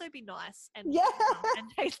could also be nice and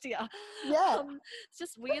tastier. It's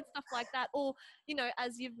just weird stuff like that. Or,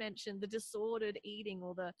 as you've mentioned, the disordered eating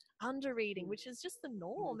or the under eating, which is just the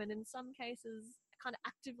norm, and in some cases kind of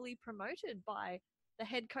actively promoted by the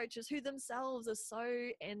head coaches who themselves are so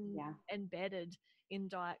embedded in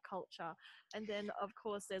diet culture. And then, of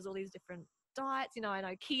course, there's all these different diets. I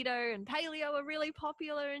know keto and paleo are really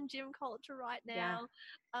popular in gym culture right now.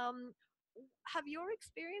 Have your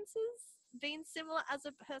experiences been similar as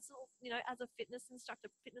a personal, as a fitness instructor,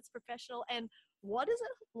 fitness professional? And what is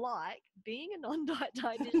it like being a non-diet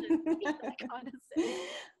dietitian in that kind of setting?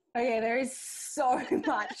 Okay, there is so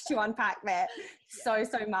much to unpack there. So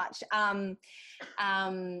much.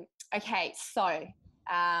 Okay, so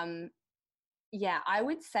I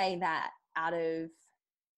would say that out of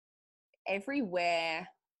everywhere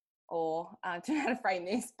or I don't know how to frame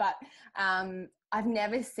this, but I've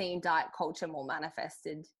never seen diet culture more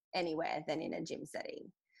manifested anywhere than in a gym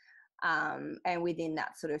setting, and within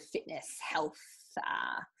that sort of fitness, health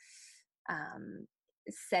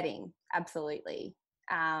setting, absolutely.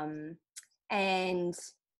 And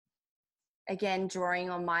again, drawing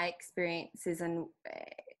on my experiences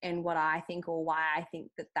and what I think, or why I think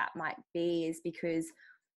that might be, is because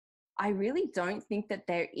I really don't think that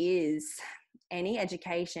there is any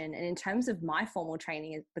education. And in terms of my formal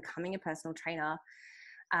training as becoming a personal trainer,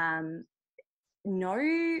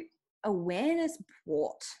 no awareness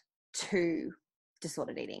brought to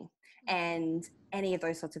disordered eating and any of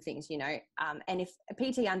those sorts of things, and if a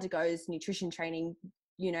PT undergoes nutrition training,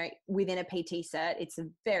 within a PT cert, it's a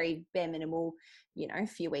very bare minimal,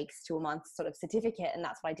 few weeks to a month sort of certificate. And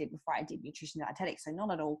that's what I did before I did nutrition dietetics. So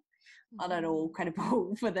not at all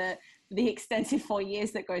credible for the extensive 4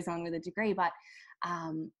 years that goes on with a degree. But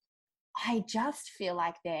I just feel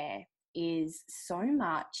like there is so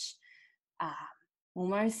much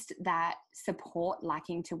almost that support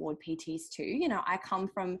lacking toward PTs too. I come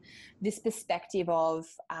from this perspective of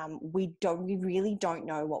we really don't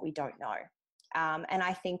know what we don't know. And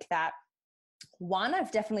I think that, one,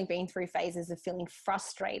 I've definitely been through phases of feeling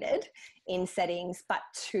frustrated in settings, but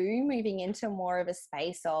two, moving into more of a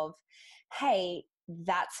space of, hey,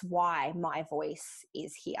 that's why my voice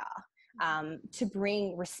is here, to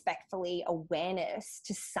bring respectfully awareness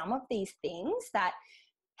to some of these things that,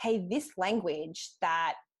 hey, this language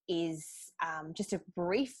that is just a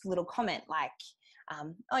brief little comment like,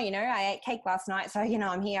 I ate cake last night, so,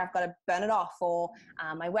 I'm here, I've got to burn it off, or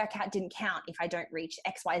my workout didn't count if I don't reach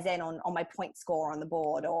XYZ on my point score on the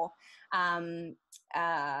board, or, had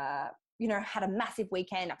a massive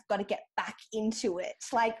weekend, I've got to get back into it.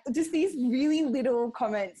 Like, just these really little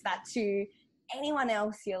comments that to anyone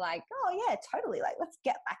else, you're like, oh yeah, totally, like, let's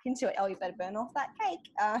get back into it. Oh, you better burn off that cake,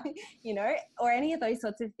 or any of those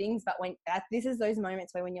sorts of things. But this is those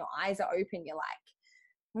moments where when your eyes are open, you're like,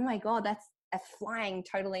 oh my God, that's flying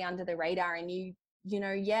totally under the radar. And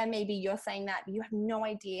maybe you're saying that, but you have no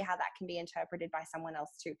idea how that can be interpreted by someone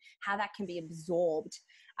else too, how that can be absorbed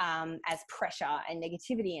as pressure and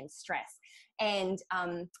negativity and stress. And,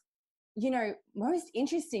 most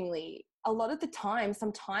interestingly, a lot of the time,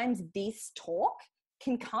 sometimes this talk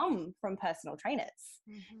can come from personal trainers.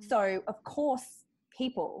 Mm-hmm. So of course,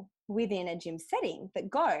 people within a gym setting that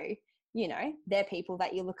go, they're people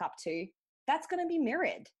that you look up to, that's going to be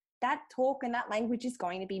mirrored. That talk and that language is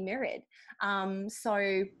going to be mirrored. So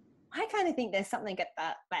I kind of think there's something at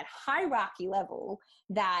that hierarchy level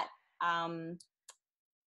that,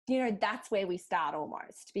 that's where we start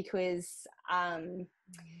almost, because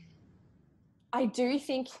I do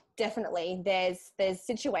think definitely there's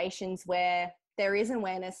situations where there is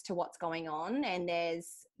awareness to what's going on, and there's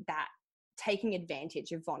that taking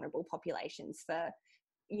advantage of vulnerable populations for,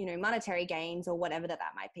 monetary gains or whatever that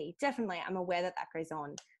might be. Definitely, I'm aware that goes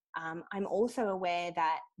on. I'm also aware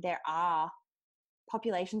that there are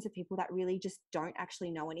populations of people that really just don't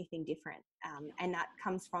actually know anything different. And that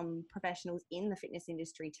comes from professionals in the fitness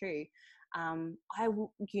industry too. And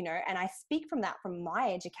I speak from that, from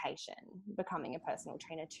my education, becoming a personal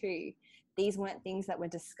trainer too. These weren't things that were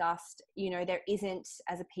discussed. There isn't,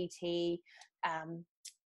 as a PT,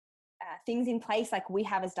 things in place like we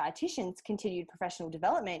have as dietitians, continued professional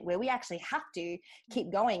development, where we actually have to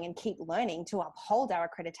keep going and keep learning to uphold our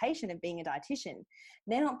accreditation of being a dietitian.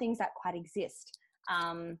 They're not things that quite exist.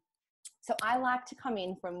 So I like to come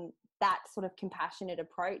in from that sort of compassionate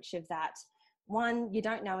approach of that, one, you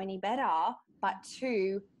don't know any better, but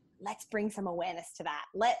two, let's bring some awareness to that.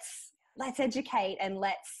 Let's educate and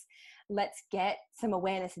let's get some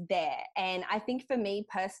awareness there. And I think for me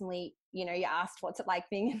personally, you asked what's it like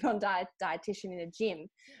being a non-dietitian in a gym.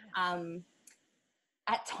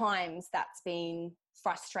 At times that's been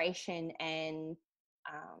frustration and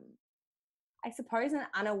I suppose not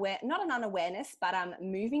an unawareness, but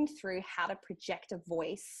moving through how to project a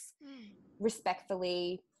voice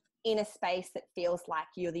respectfully in a space that feels like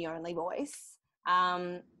you're the only voice.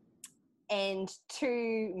 And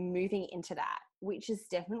two, moving into that, which is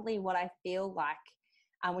definitely what I feel like,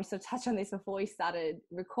 we sort of touched on this before we started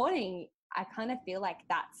recording. I kind of feel like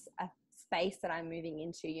that's a space that I'm moving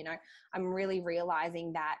into. I'm really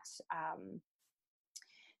realizing that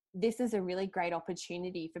this is a really great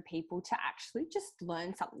opportunity for people to actually just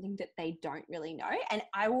learn something that they don't really know. And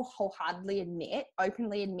I will wholeheartedly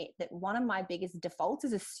openly admit that one of my biggest defaults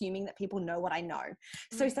is assuming that people know what I know.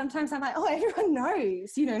 So sometimes I'm like, oh, everyone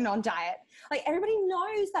knows, non-diet. Like, everybody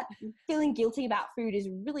knows that feeling guilty about food is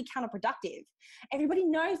really counterproductive. Everybody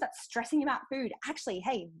knows that stressing about food, actually,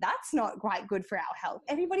 hey, that's not quite good for our health.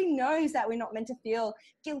 Everybody knows that we're not meant to feel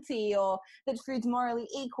guilty, or that food's morally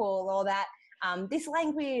equal, or that this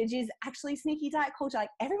language is actually sneaky diet culture.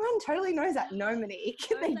 Like, everyone totally knows that. No, Monique,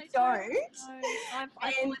 No, they don't. I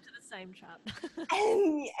fall into the same trap.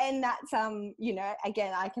 and that's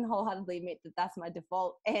again, I can wholeheartedly admit that that's my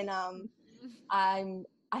default. And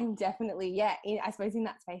I'm definitely, I suppose in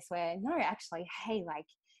that space where, no, actually, hey, like,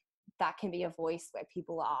 that can be a voice where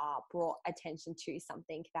people are brought attention to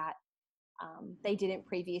something that they didn't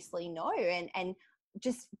previously know, and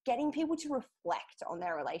just getting people to reflect on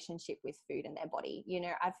their relationship with food and their body.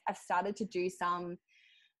 I've started to do some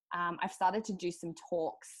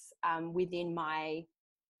talks within my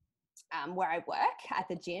where I work at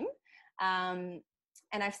the gym, and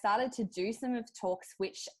I've started to do some of talks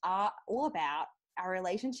which are all about our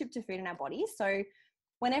relationship to food and our body. So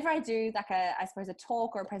whenever I do like I suppose a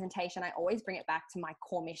talk or a presentation, I always bring it back to my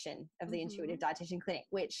core mission of the Intuitive Dietitian Clinic,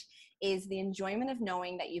 which is the enjoyment of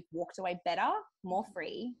knowing that you've walked away better, more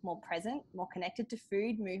free, more present, more connected to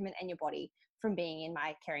food, movement, and your body from being in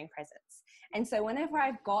my caring presence. And so whenever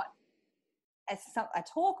I've got a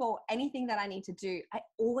talk or anything that I need to do, I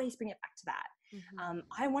always bring it back to that.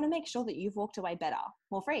 I want to make sure that you've walked away better,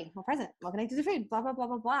 more free, more present, more connected to food, blah, blah, blah,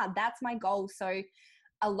 blah, blah. That's my goal. So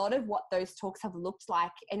a lot of what those talks have looked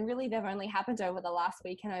like, and really they've only happened over the last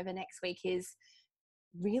week and over next week, is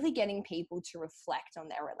really getting people to reflect on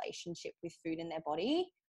their relationship with food and their body,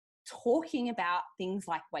 talking about things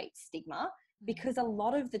like weight stigma, because a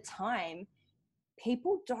lot of the time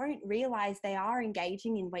people don't realize they are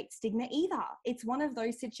engaging in weight stigma either. It's one of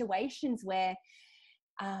those situations where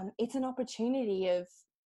it's an opportunity of,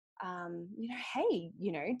 hey,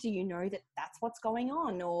 do you know that that's what's going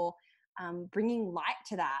on? Or bringing light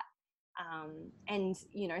to that. And,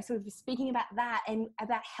 sort of speaking about that and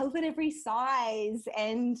about health at every size,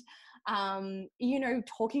 and,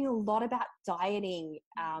 talking a lot about dieting,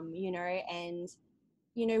 and,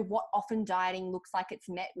 what often dieting looks like it's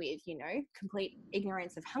met with, complete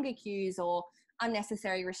ignorance of hunger cues or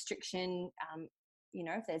unnecessary restriction,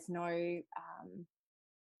 if there's no,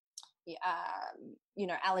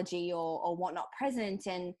 allergy or whatnot present,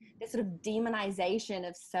 and this sort of demonization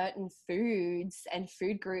of certain foods and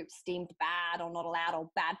food groups deemed bad or not allowed or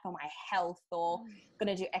bad for my health, or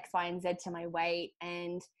going to do X, Y, and Z to my weight.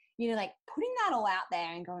 And, like, putting that all out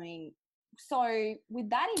there and going, so with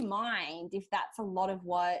that in mind, if that's a lot of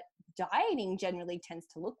what dieting generally tends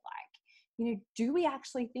to look like, do we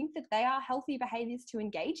actually think that they are healthy behaviors to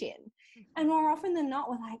engage in? And more often than not,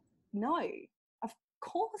 we're like, no, of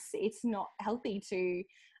course it's not healthy to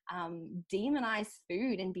demonize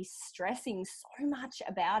food and be stressing so much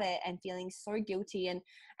about it and feeling so guilty and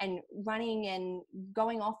running and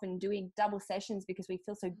going off and doing double sessions because we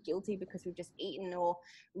feel so guilty because we've just eaten, or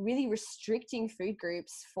really restricting food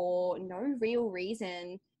groups for no real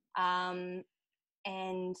reason, and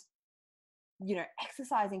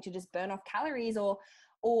exercising to just burn off calories,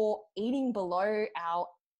 or eating below our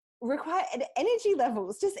required energy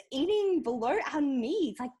levels, just eating below our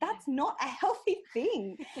needs. Like, that's not a healthy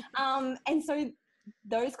thing. And so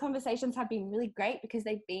those conversations have been really great because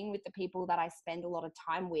they've been with the people that I spend a lot of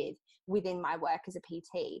time with within my work as a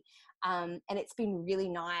PT. And it's been really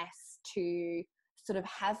nice to sort of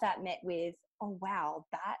have that met with, oh, wow,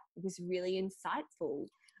 that was really insightful.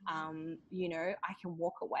 I can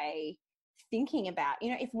walk away thinking about,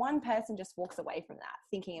 if one person just walks away from that,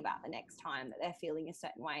 thinking about the next time that they're feeling a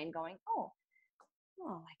certain way and going, oh,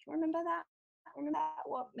 I can remember that,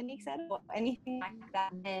 what Monique said, or anything like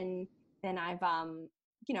that, then I've,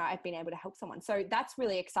 I've been able to help someone. So that's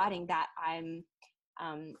really exciting that I'm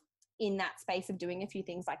in that space of doing a few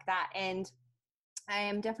things like that. And I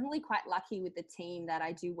am definitely quite lucky with the team that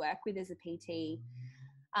I do work with as a PT.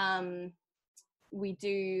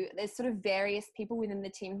 There's sort of various people within the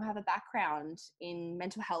team who have a background in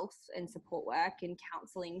mental health and support work and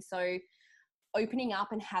counseling. So opening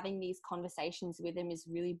up and having these conversations with them is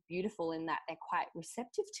really beautiful in that they're quite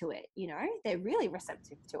receptive to it. They're really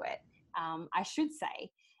receptive to it, I should say.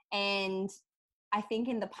 And I think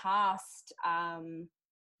in the past,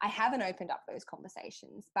 I haven't opened up those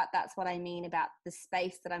conversations, but that's what I mean about the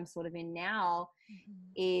space that I'm sort of in now,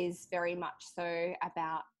 is very much so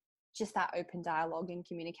about just that open dialogue and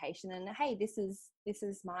communication, and hey, this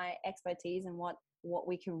is my expertise and what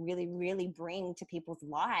we can really, really bring to people's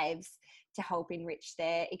lives to help enrich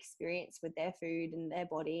their experience with their food and their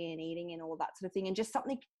body and eating and all that sort of thing. And just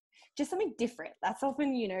something different. That's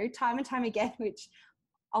often, time and time again, which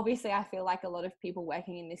obviously I feel like a lot of people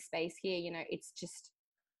working in this space here, it's just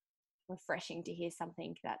refreshing to hear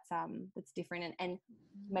something that's different and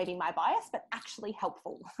maybe my bias, but actually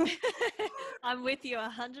helpful. I'm with you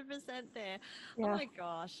 100% there. Yeah. Oh my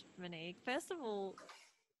gosh, Monique. First of all,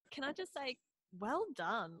 can I just say, well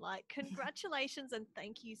done. Like, congratulations and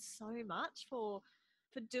thank you so much for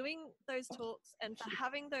doing those talks and for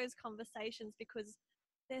having those conversations, because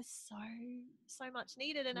they're so much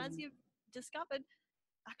needed. And as you've discovered,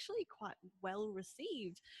 actually quite well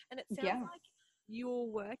received. And it sounds like you're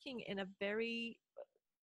working in a very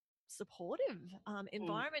supportive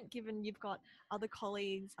environment, given you've got other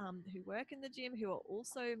colleagues who work in the gym who are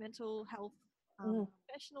also mental health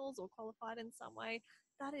professionals or qualified in some way.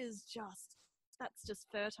 That's just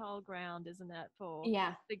fertile ground, isn't it, for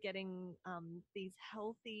getting these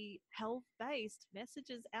healthy, health-based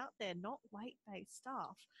messages out there, not weight-based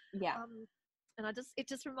stuff. And it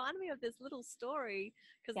just reminded me of this little story,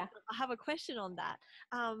 because I have a question on that.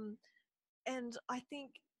 And I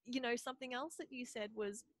think, something else that you said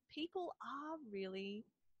was people are really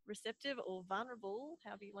receptive or vulnerable,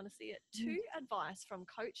 however you want to see it, to advice from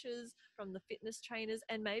coaches, from the fitness trainers,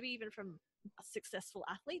 and maybe even from successful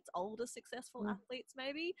athletes, older successful athletes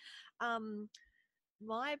maybe.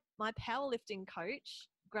 My powerlifting coach,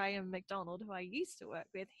 Graham McDonald, who I used to work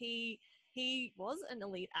with, he was an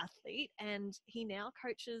elite athlete, and he now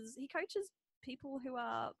coaches people who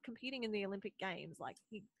are competing in the Olympic Games. Like,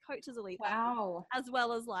 he coaches elite athletes, as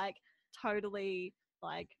well as like totally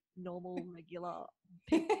like normal regular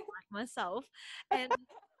people like myself. And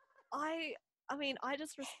I mean, I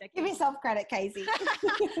just respect. Give yourself credit, Casey.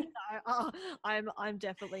 No, I'm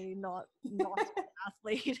definitely not an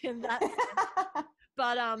athlete in that sense.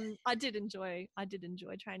 But I did enjoy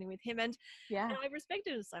training with him, and I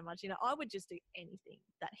respected him so much. I would just do anything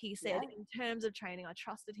that he said in terms of training. I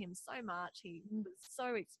trusted him so much. He was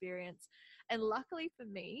so experienced, and luckily for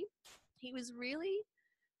me, he was really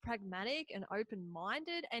pragmatic and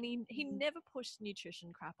open-minded, and he never pushed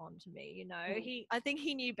nutrition crap onto me. I think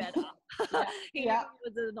he knew better. He knew he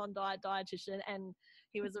was a non-diet dietitian, and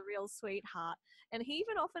he was a real sweetheart. And he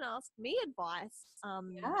even often asked me advice,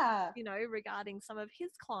 regarding some of his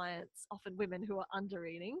clients, often women who are under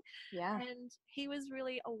eating. And he was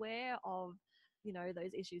really aware of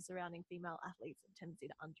those issues surrounding female athletes' tendency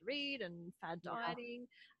to undereat and fad dieting.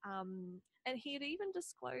 And he had even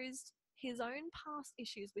disclosed his own past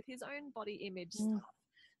issues with his own body image stuff.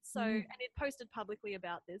 So, and he posted publicly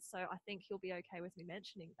about this, so I think he'll be okay with me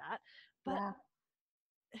mentioning that. But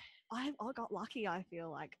I got lucky, I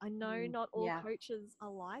feel like. I know not all coaches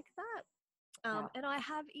are like that. And I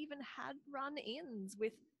have even had run-ins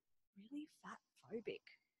with really fat-phobic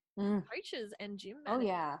coaches and gym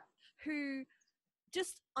managers who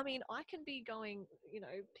just, I mean, I can be going,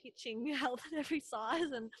 pitching health at every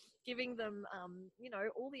size and giving them,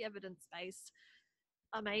 all the evidence-based,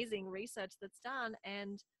 amazing research that's done.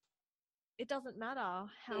 And it doesn't matter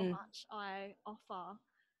how much I offer.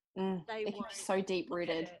 They won't. So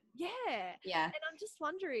deep-rooted. Yeah. And I'm just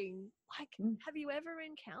wondering, like, have you ever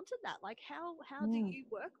encountered that? Like, how do you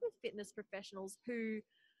work with fitness professionals who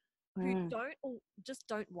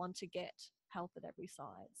don't want to get health at every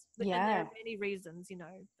size? And there are many reasons,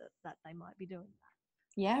 that they might be doing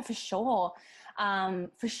that. Yeah, for sure.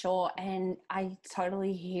 And I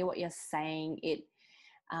totally hear what you're saying. It,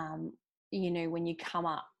 when you come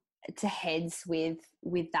up to heads with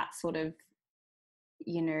that sort of,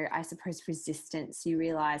 I suppose, resistance, you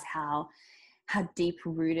realize how deep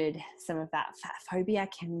rooted some of that fat phobia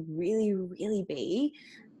can really, really be.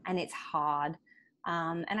 And it's hard.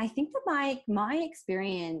 And I think that my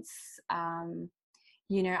experience,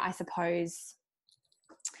 I suppose,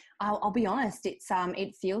 I'll be honest, it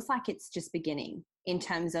feels like it's just beginning in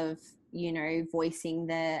terms of, voicing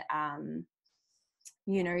the,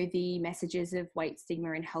 the messages of weight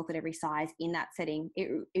stigma and health at every size in that setting.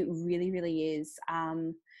 It really, really is.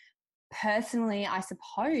 Personally, I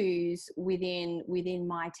suppose within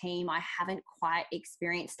my team, I haven't quite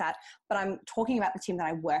experienced that, but I'm talking about the team that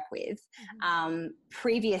I work with.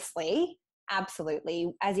 Previously,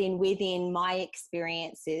 absolutely, as in within my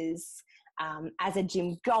experiences as a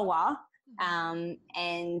gym goer, and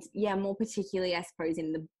more particularly, I suppose,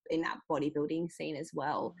 in that bodybuilding scene as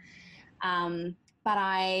well. But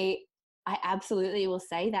I absolutely will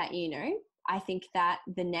say that, I think that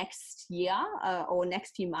the next year or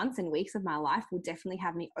next few months and weeks of my life will definitely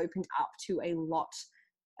have me opened up to a lot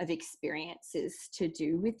of experiences to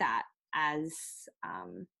do with that as,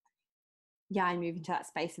 I move into that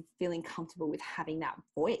space of feeling comfortable with having that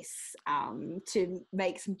voice to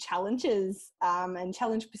make some challenges and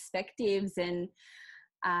challenge perspectives and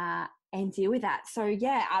deal with that. So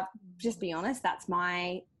I'll just be honest, that's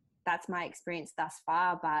my experience thus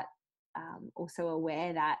far, but also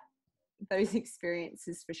aware that those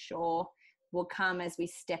experiences for sure will come as we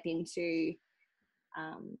step into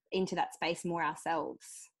that space more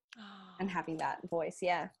ourselves and having that voice.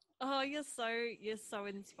 Yeah. Oh, you're so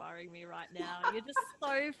inspiring me right now. You're just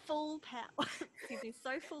so full power. Excuse me,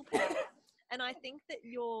 so full power. And I think that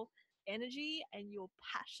your energy and your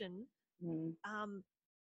passion,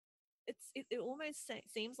 it almost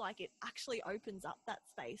seems like it actually opens up that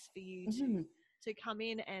space for you to come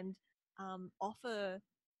in and offer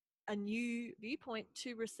a new viewpoint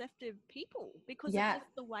to receptive people, because it's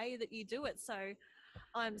just the way that you do it. So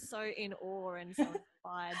I'm so in awe and so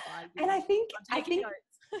inspired by you. And I think notes.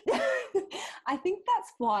 I think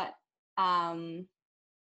that's what I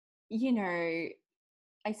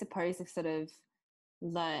suppose I've sort of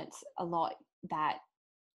learnt a lot that,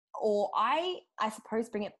 or I suppose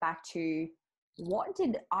bring it back to what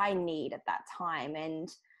did I need at that time. And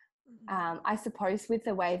I suppose with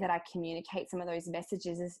the way that I communicate some of those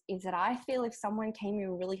messages is that I feel if someone came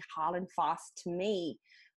in really hard and fast to me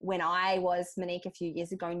when I was Monique a few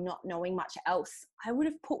years ago, not knowing much else, I would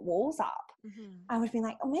have put walls up. I would have been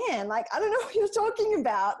like, oh man, like, I don't know what you're talking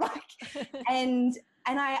about. Like, and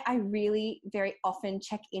I really very often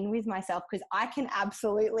check in with myself, because I can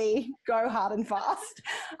absolutely go hard and fast.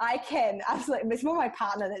 I can absolutely. It's more my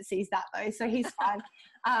partner that sees that though, so he's fine.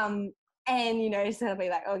 And so I'll be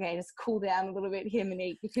like, okay, just cool down a little bit here,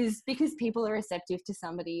 Monique, because people are receptive to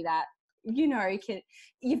somebody that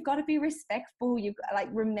you've got to be respectful. You've got, like,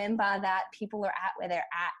 remember that people are at where they're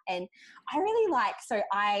at. And I really so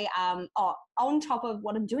I on top of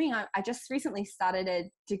what I'm doing, I just recently started a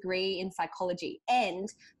degree in psychology, and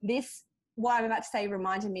what I'm about to say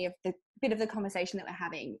reminded me of the bit of the conversation that we're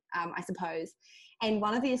having, I suppose. And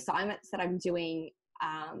one of the assignments that I'm doing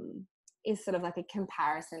is sort of like a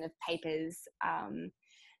comparison of papers,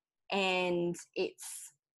 and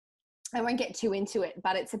I won't get too into it,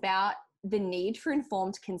 but it's about the need for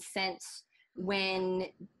informed consent when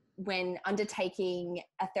undertaking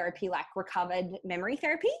a therapy like recovered memory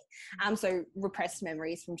therapy, so repressed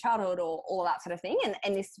memories from childhood or all that sort of thing,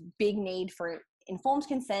 and this big need for informed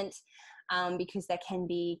consent, because there can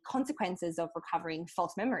be consequences of recovering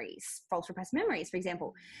false repressed memories, for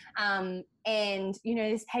example. And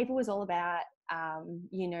this paper was all about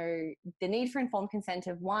the need for informed consent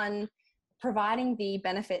of, one, providing the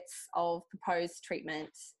benefits of proposed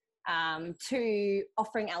treatment, 2,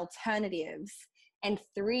 offering alternatives, and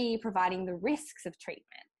 3, providing the risks of treatment.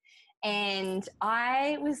 And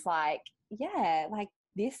I was like, yeah, like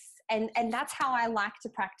this, and that's how I like to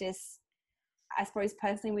practice, I suppose,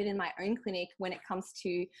 personally within my own clinic when it comes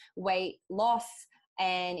to weight loss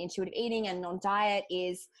and intuitive eating and non-diet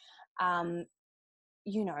is,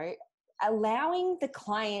 allowing the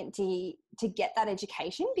client to get that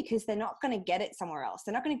education, because they're not going to get it somewhere else.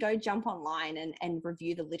 They're not going to go jump online and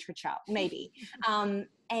review the literature, maybe.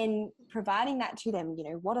 And providing that to them,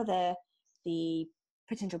 what are the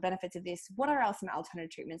potential benefits of this? What are some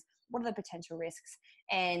alternative treatments? What are the potential risks?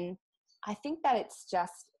 And I think that it's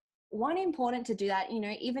just, one, important to do that,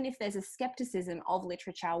 even if there's a skepticism of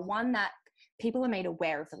literature, one, that people are made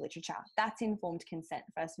aware of the literature. That's informed consent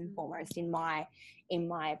first and foremost, in my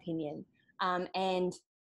opinion. And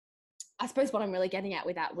I suppose what I'm really getting at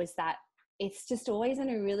with that was that it's just always in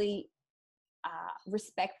a really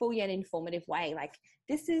respectful yet informative way. Like,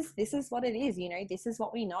 this is what it is, this is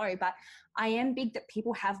what we know. But I am big that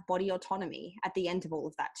people have body autonomy at the end of all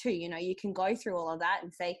of that too. You can go through all of that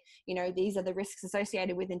and say, these are the risks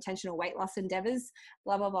associated with intentional weight loss endeavors,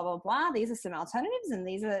 blah, blah, blah, blah, blah. These are some alternatives, and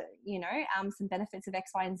these are, some benefits of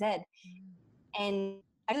X, Y, and Z. And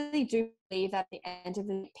I really do believe that at the end of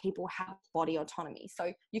the day, people have body autonomy.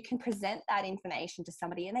 So you can present that information to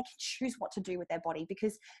somebody and they can choose what to do with their body,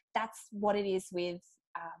 because that's what it is with,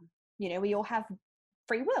 we all have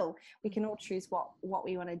free will. We can all choose what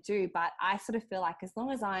we want to do. But I sort of feel like as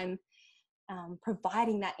long as I'm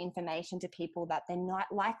providing that information to people that they're not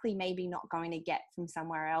likely maybe not going to get from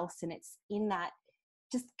somewhere else, and it's in that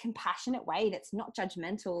just compassionate way that's not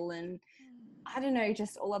judgmental, and I don't know,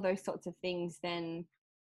 just all of those sorts of things, then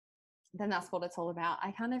that's what it's all about.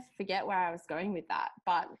 I kind of forget where I was going with that,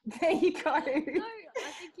 but there you go. No,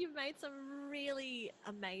 I think you've made some really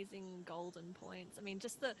amazing golden points. I mean,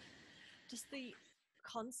 just just the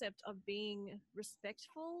concept of being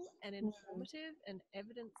respectful and informative and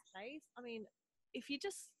evidence-based. I mean, if you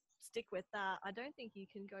just stick with that, I don't think you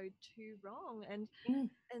can go too wrong. And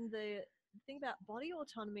the thing about body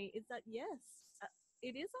autonomy is that, yes,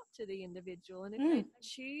 it is up to the individual. And if they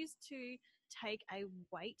choose to take a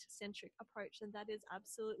weight-centric approach, then that is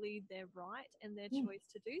absolutely their right and their choice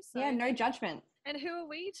to do so. Yeah, no judgment. And who are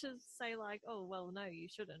we to say like, oh, well, no, you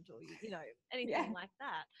shouldn't, or, you know, anything like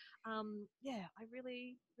that. I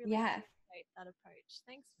really appreciate that approach.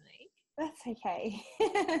 Thanks, Monique. That's okay.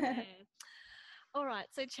 All right,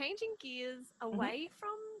 so changing gears away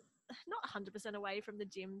from, not 100% away from the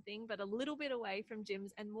gym thing, but a little bit away from gyms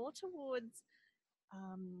and more towards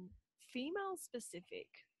female-specific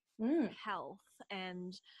health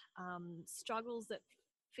and struggles that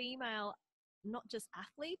female, not just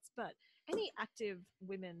athletes, but any active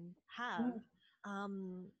women have,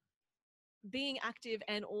 being active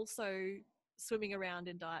and also swimming around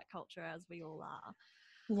in diet culture as we all are.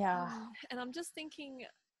 Yeah. And I'm just thinking,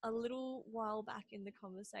 a little while back in the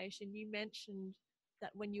conversation, you mentioned that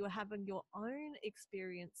when you were having your own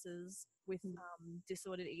experiences with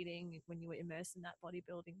disordered eating, when you were immersed in that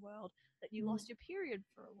bodybuilding world, that you lost your period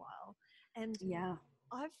for a while. And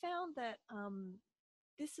I've found that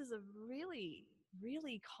this is a really,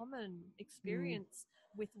 really common experience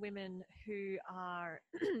with women who are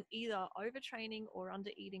either overtraining or under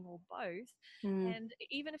eating or both. And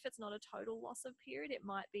even if it's not a total loss of period, it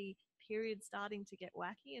might be periods starting to get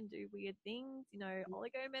wacky and do weird things, you know,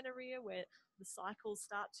 oligomenorrhea, where the cycles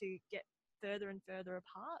start to get further and further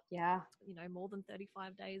apart, you know, more than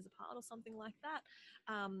 35 days apart or something like that.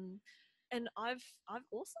 And I've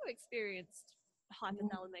also experienced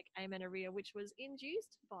hypothalamic amenorrhea, which was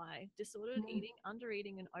induced by disordered eating, under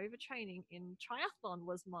eating, and overtraining. In triathlon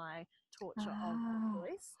was my torture of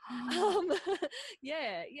choice.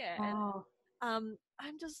 And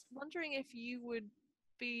I'm just wondering if you would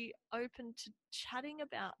be open to chatting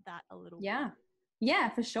about that a little bit. Yeah,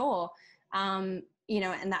 for sure. You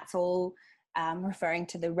know, and that's all referring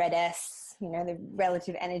to the RED-S, you know, the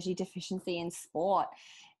relative energy deficiency in sport.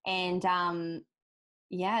 And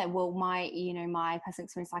well, my personal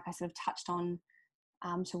experience, like I sort of touched on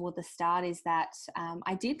toward the start, is that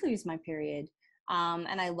I did lose my period,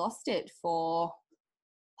 and I lost it for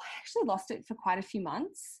quite a few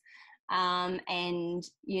months. And,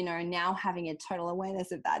 you know, now having a total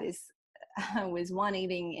awareness of that was one,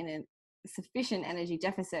 eating in a sufficient energy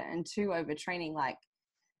deficit, and two, overtraining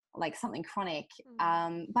like something chronic.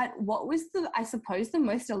 But what was I suppose the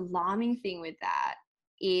most alarming thing with that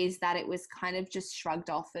is that it was kind of just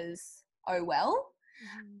shrugged off as, oh, well,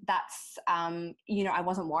 that's, you know, I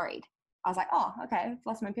wasn't worried. I was like, oh, okay, I've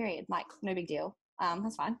lost my period. Like, no big deal.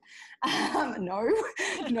 That's fine. No.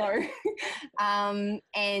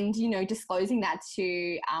 And, you know, disclosing that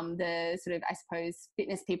to the sort of, I suppose,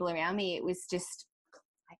 fitness people around me, it was just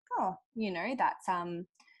like, oh, you know,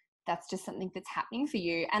 that's just something that's happening for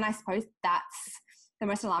you. And I suppose that's the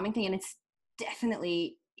most alarming thing. And it's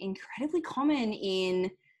definitely incredibly common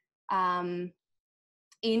in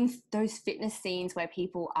those fitness scenes where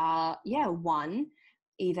people are,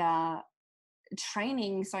 either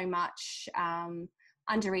training so much,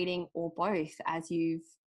 under eating, or both, as you've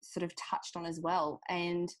sort of touched on as well.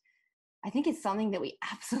 And I think it's something that we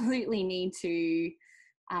absolutely need to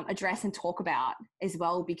address and talk about as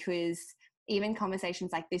well, because even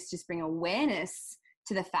conversations like this just bring awareness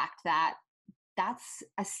to the fact that that's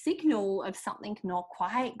a signal of something not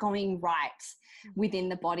quite going right within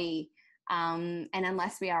the body. And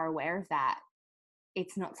unless we are aware of that,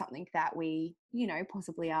 it's not something that we, you know,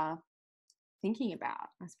 possibly are thinking about,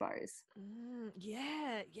 I suppose.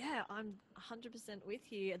 I'm 100%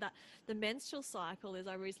 with you. That the menstrual cycle is,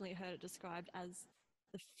 I recently heard it described as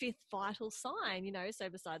the fifth vital sign, you know, so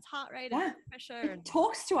besides heart rate and pressure, and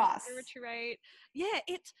talks to us, respiratory rate.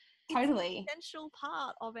 It's totally an essential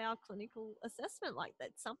part of our clinical assessment. Like,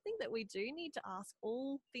 that's something that we do need to ask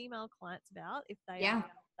all female clients about if they are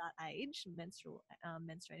that age,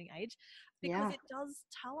 menstruating age, because it does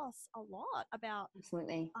tell us a lot about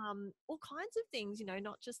all kinds of things, you know,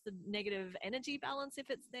 not just the negative energy balance if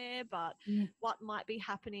it's there, but what might be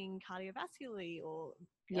happening cardiovascularly or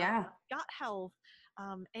gut health,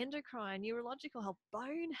 endocrine, neurological health,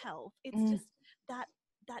 bone health. It's just that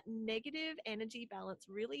negative energy balance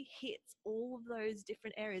really hits all of those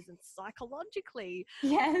different areas, and psychologically,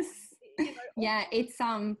 you know,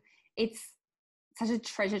 it's such a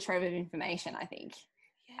treasure trove of information, I think.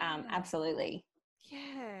 Absolutely.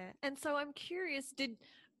 And so I'm curious,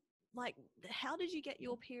 like, how did you get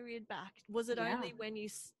your period back? Was it Yeah. only when you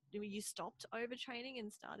stopped overtraining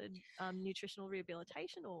and started nutritional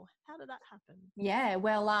rehabilitation, or how did that happen? Yeah,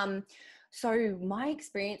 well, so my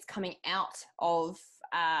experience coming out of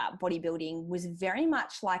bodybuilding was very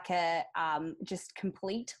much like a just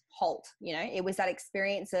complete halt. You know, it was that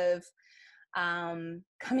experience of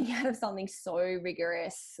coming out of something so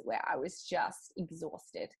rigorous where I was just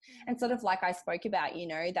exhausted. And sort of like I spoke about, you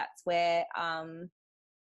know, that's where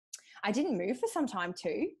I didn't move for some time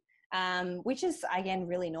too, which is, again,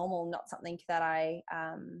 really normal, not something that I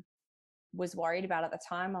was worried about at the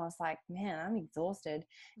time. I was like, man, I'm exhausted.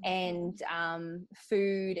 And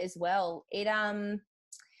food as well. I'm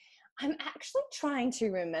actually trying to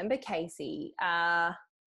remember, Casey.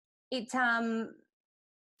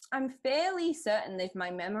 I'm fairly certain, if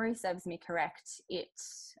my memory serves me correct, it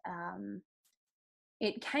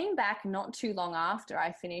came back not too long after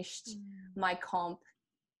I finished my comp,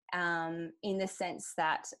 in the sense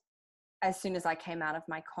that as soon as I came out of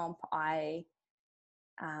my comp, I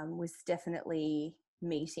was definitely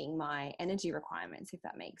meeting my energy requirements, if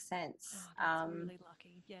that makes sense. Oh, that's really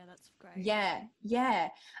lucky. Yeah, that's great. Yeah.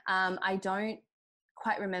 I don't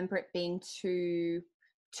quite remember it being too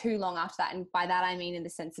long after that, and by that I mean in the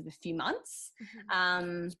sense of a few months.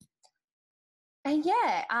 And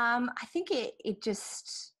yeah, I think it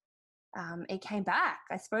just it came back.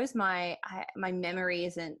 I suppose my memory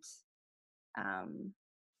isn't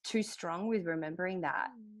too strong with remembering that.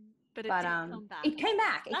 But it did come back. It came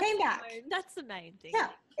back. It came back. That's the main thing. Yeah,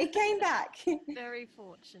 it came back. Very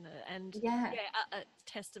fortunate, and a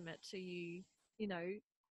testament to you, you know,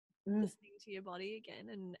 listening to your body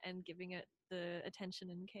again and giving it the attention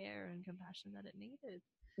and care and compassion that it needed.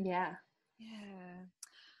 Yeah.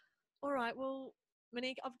 All right. Well,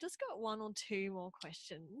 Monique, I've just got one or two more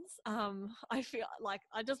questions. I feel like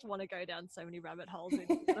I just want to go down so many rabbit holes.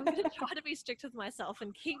 I'm going to try to be strict with myself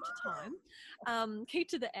and keep to time, keep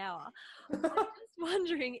to the hour. I'm just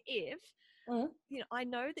wondering if, you know, I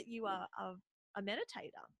know that you are a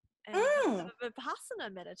meditator and a Vipassana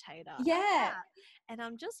meditator. Yeah. And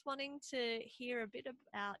I'm just wanting to hear a bit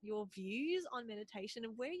about your views on meditation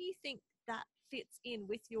and where you think that fits in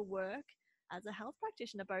with your work as a health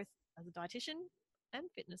practitioner, both as a dietitian and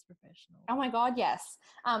fitness professional. Oh my God, yes.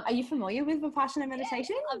 Are you familiar with Vipassana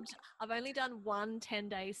meditation? Yeah, I've only done one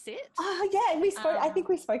 10-day sit. Oh yeah, we spoke. I think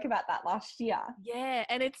we spoke about that last year. Yeah,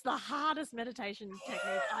 and it's the hardest meditation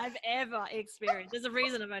technique I've ever experienced. There's a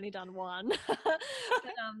reason I've only done one. But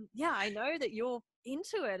yeah, I know that you're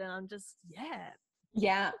into it, and I'm just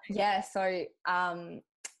Yeah. So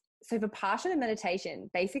Vipassana meditation,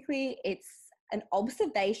 basically, it's an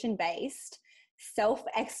observation-based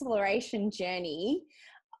self-exploration journey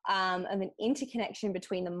of an interconnection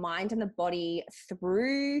between the mind and the body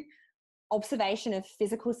through observation of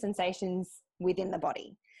physical sensations within the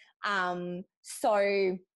body.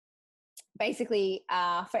 So basically,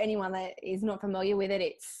 for anyone that is not familiar with it,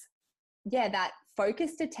 it's that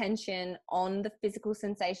focused attention on the physical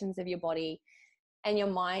sensations of your body and your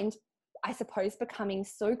mind, I suppose, becoming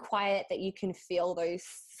so quiet that you can feel those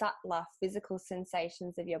subtler physical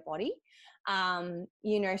sensations of your body.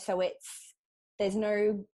 You know, so there's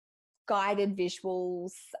no guided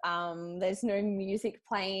visuals, there's no music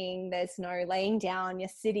playing, there's no laying down, you're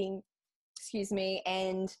sitting,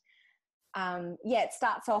 and it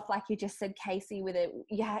starts off, like you just said, Casey, with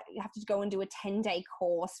you have to go and do a 10-day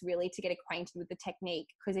course really to get acquainted with the technique,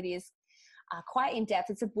 because it is quite in depth.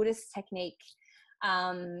 It's a Buddhist technique.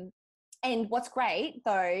 And what's great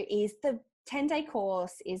though is the 10-day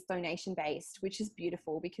course is donation based, which is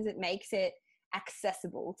beautiful because it makes it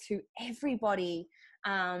accessible to everybody.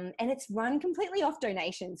 And it's run completely off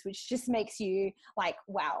donations, which just makes you like,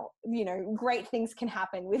 wow, you know, great things can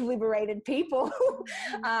happen with liberated people.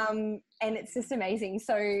 And it's just amazing.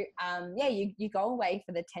 So you go away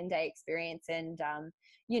for the 10-day experience, and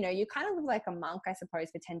you know, you kind of live like a monk, I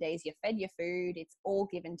suppose, for 10 days. You're fed your food, it's all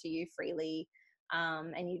given to you freely.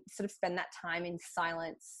 And you sort of spend that time in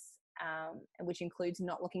silence, which includes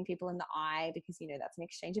not looking people in the eye, because, you know, that's an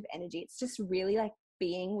exchange of energy. It's just really like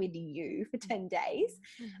being with you for 10 days.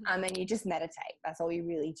 And you just meditate. That's all you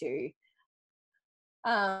really do.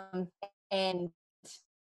 And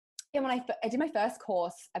when I did my first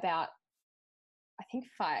course about, I think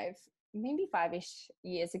 5-ish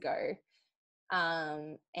years ago,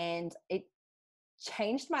 and it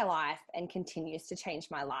changed my life and continues to change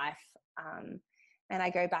my life. And I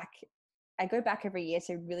go back every year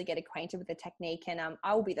to really get acquainted with the technique. And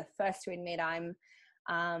I will be the first to admit I'm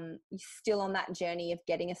still on that journey of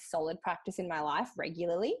getting a solid practice in my life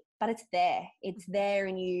regularly, but it's there. It's there.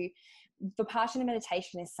 And Vipassana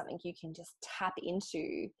meditation is something you can just tap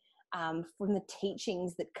into from the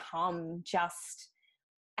teachings that come just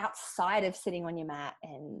outside of sitting on your mat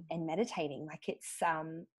and meditating. Like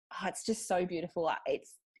it's just so beautiful.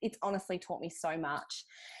 It's honestly taught me so much.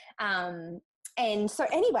 And so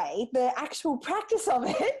anyway, the actual practice of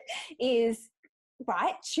it is,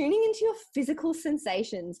 right, tuning into your physical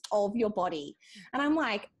sensations of your body. And I'm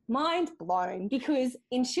like, mind blown, because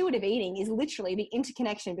intuitive eating is literally the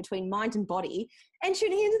interconnection between mind and body and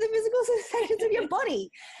tuning into the physical sensations of your body.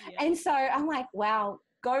 Yeah. And so I'm like, wow,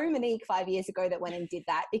 go Monique 5 years ago that went and did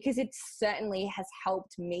that, because it certainly has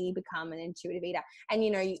helped me become an intuitive eater. And,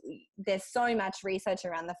 you know, there's so much research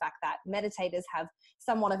around the fact that meditators have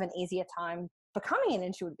somewhat of an easier time becoming an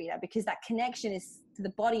intuitive eater, because that connection is to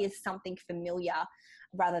the body is something familiar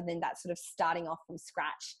rather than that sort of starting off from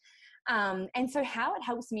scratch. And so how it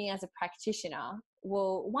helps me as a practitioner,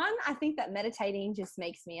 well, one, I think that meditating just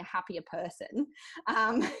makes me a happier person.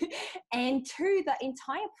 And two, the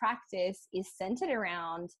entire practice is centered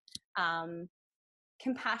around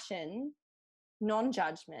compassion,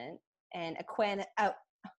 non-judgment, and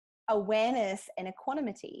awareness and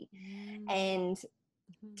equanimity. And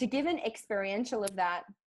to give an experiential of that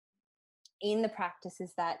in the practice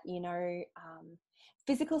is that, you know,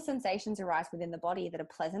 physical sensations arise within the body that are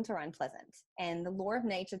pleasant or unpleasant. And the law of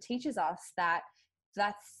nature teaches us that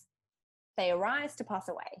they arise to pass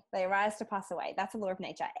away. They arise to pass away. That's the law of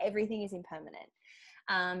nature. Everything is impermanent.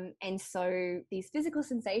 And so these physical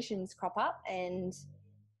sensations crop up, and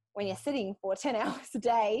when you're sitting for 10 hours a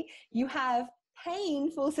day, you have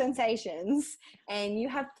painful sensations and you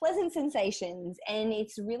have pleasant sensations. And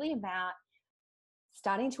it's really about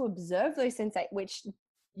starting to observe those sensations, which,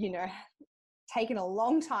 you know, taken a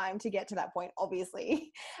long time to get to that point,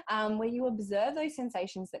 obviously, where you observe those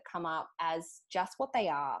sensations that come up as just what they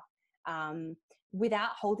are, without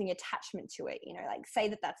holding attachment to it. You know, like say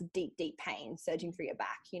that that's deep, deep pain surging through your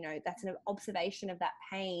back, you know, that's an observation of that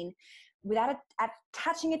pain without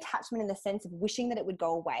attaching attachment in the sense of wishing that it would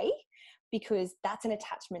go away, because that's an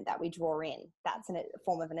attachment that we draw in. That's a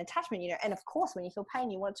form of an attachment, you know, and of course, when you feel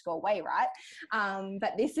pain, you want it to go away, right?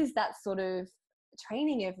 But this is that sort of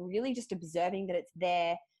training of really just observing that it's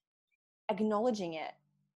there, acknowledging it,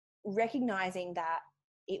 recognizing that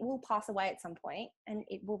it will pass away at some point and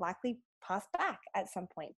it will likely pass back at some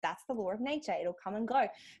point. That's the law of nature. It'll come and go.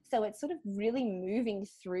 So it's sort of really moving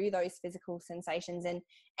through those physical sensations. And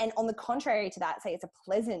on the contrary to that, say it's a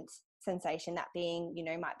pleasant sensation, that being, you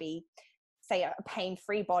know, might be, say, a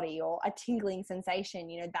pain-free body or a tingling sensation,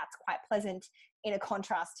 you know, that's quite pleasant in a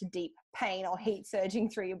contrast to deep pain or heat surging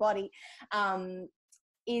through your body,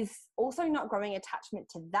 is also not growing attachment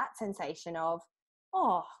to that sensation of,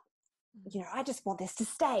 oh, you know, I just want this to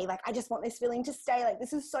stay. Like, I just want this feeling to stay. Like,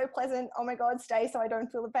 this is so pleasant. Oh my God, stay so I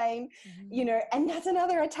don't feel the pain, you know, and that's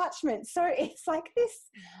another attachment. So it's like this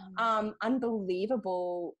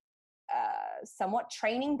unbelievable, somewhat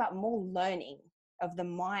training, but more learning of the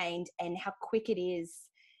mind and how quick it is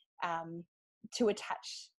to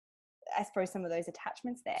attach, I suppose, some of those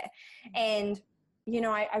attachments there. And, you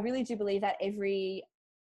know, I really do believe that every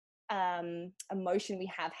emotion we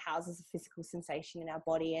have houses a physical sensation in our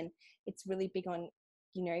body. And it's really big on,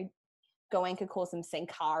 you know, Goenka calls them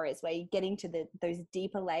sankaras, where you're getting to those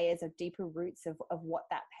deeper layers of deeper roots of what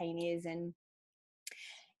that pain is. And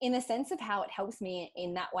in the sense of how it helps me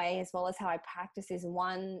in that way, as well as how I practice, is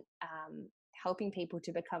one, helping people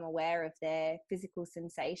to become aware of their physical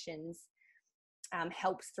sensations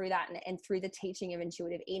helps through that. And through the teaching of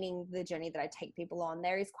intuitive eating, the journey that I take people on,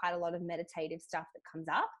 there is quite a lot of meditative stuff that comes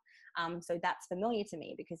up. So that's familiar to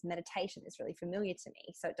me, because meditation is really familiar to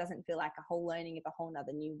me. So it doesn't feel like a whole learning of a whole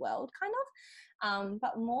nother new world kind of.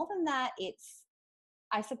 But more than that, it's,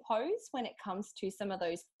 I suppose, when it comes to some of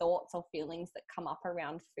those thoughts or feelings that come up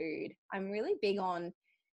around food, I'm really big on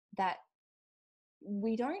that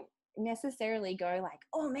we don't necessarily go like,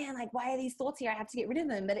 oh man, like, why are these thoughts here? I have to get rid of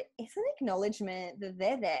them. But it's an acknowledgement that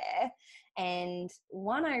they're there. And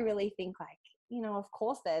one, I really think, like, you know, of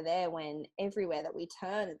course they're there when everywhere that we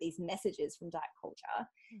turn at these messages from diet culture.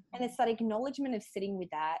 And it's that acknowledgement of sitting with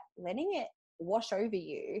that, letting it wash over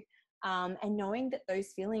you, and knowing that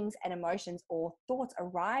those feelings and emotions or thoughts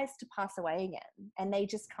arise to pass away again, and they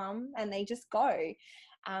just come and they just go.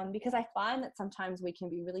 Because I find that sometimes we can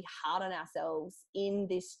be really hard on ourselves in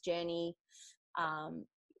this journey,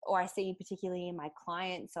 or I see particularly in my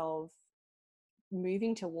clients, of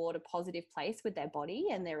moving toward a positive place with their body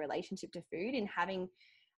and their relationship to food, and having,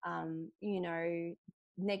 you know,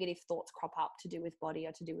 negative thoughts crop up to do with body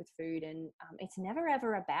or to do with food. And it's never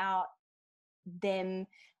ever about them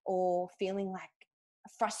or feeling like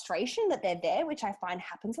frustration that they're there, which I find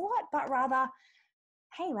happens a lot, but rather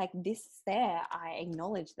hey, like this is there. I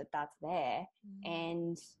acknowledge that that's there.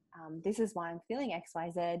 And this is why I'm feeling X, Y,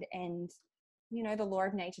 Z. And, you know, the law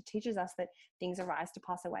of nature teaches us that things arise to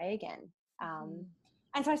pass away again.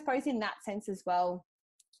 And so I suppose in that sense as well,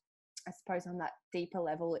 I suppose on that deeper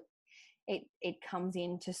level, it comes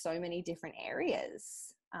into so many different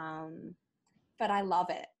areas. But I love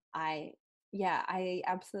it. I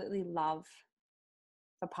absolutely love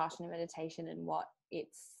Vipassana meditation and what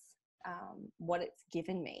it's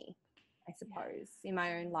given me, I suppose, in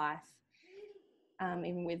my own life,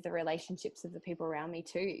 even with the relationships of the people around me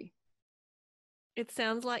too. It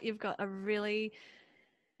sounds like you've got a really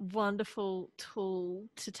wonderful tool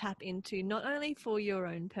to tap into, not only for your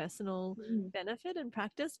own personal benefit and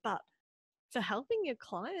practice, but for helping your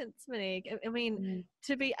clients, Monique. I mean,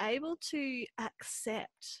 to be able to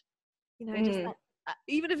accept, you know, just that,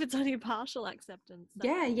 even if it's only a partial acceptance,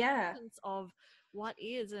 acceptance of what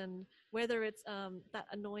is, and whether it's that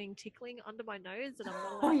annoying tickling under my nose that I'm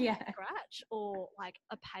not allowed to scratch, or like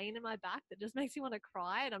a pain in my back that just makes me want to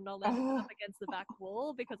cry and I'm not allowed to put up against the back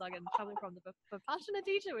wall because I get in trouble from the Vipassana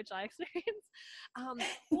teacher, which I experience,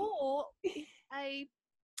 or a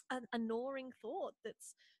gnawing thought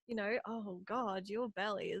that's, you know, oh God, your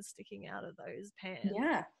belly is sticking out of those pants.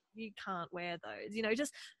 You can't wear those. You know,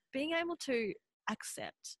 just being able to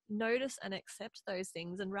notice and accept those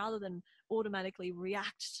things, and rather than automatically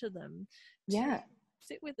react to them, to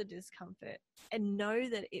sit with the discomfort and know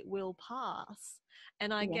that it will pass.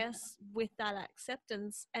 And I guess with that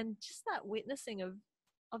acceptance and just that witnessing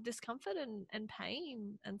of discomfort and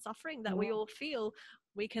pain and suffering that we all feel,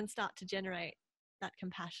 we can start to generate that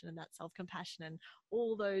compassion and that self-compassion, and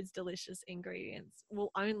all those delicious ingredients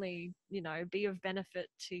will only, you know, be of benefit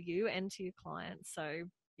to you and to your clients. So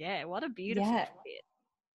yeah, what a beautiful fit.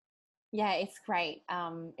 Yeah, it's great.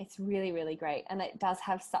 It's really, really great. And it does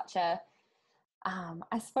have such a,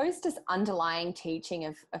 I suppose, just underlying teaching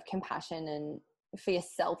of compassion and for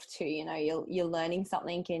yourself too. You know, you're learning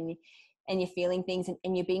something and you're feeling things,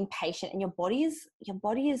 and you're being patient, and your body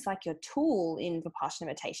is like your tool in Vipassana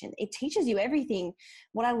meditation. It teaches you everything.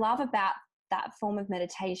 What I love about that form of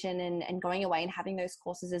meditation and going away and having those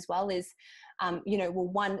courses as well is, you know, well,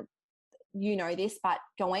 one, you know this, but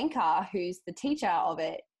Goenka, who's the teacher of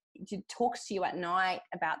it, talks to you at night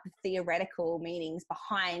about the theoretical meanings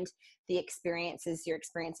behind the experiences you're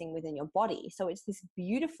experiencing within your body. So it's this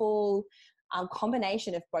beautiful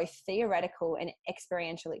combination of both theoretical and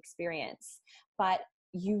experiential experience. But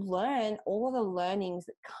you learn all of the learnings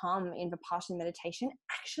that come in Vipassana meditation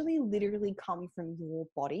actually literally come from your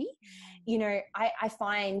body. You know, I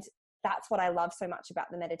find that's what I love so much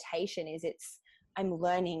about the meditation is I'm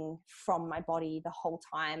learning from my body the whole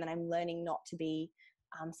time, and I'm learning not to be,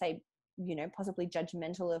 say, you know, possibly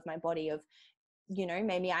judgmental of my body of, you know,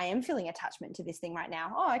 maybe I am feeling attachment to this thing right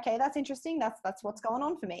now. Oh, okay, that's interesting. That's what's going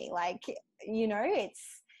on for me. Like, you know,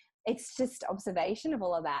 it's just observation of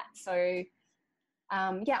all of that. So,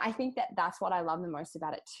 I think that's what I love the most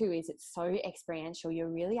about it too, is it's so experiential. You're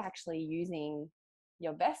really actually using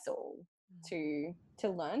your vessel to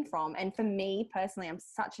learn from. And for me personally, I'm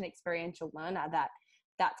such an experiential learner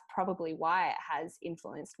that's probably why it has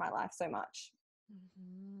influenced my life so much.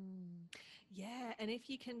 Yeah, and if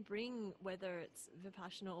you can bring, whether it's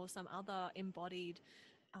Vipassana or some other embodied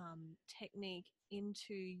technique,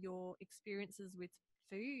 into your experiences with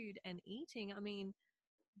food and eating, I mean,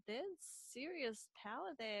 there's serious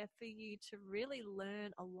power there for you to really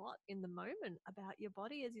learn a lot in the moment about your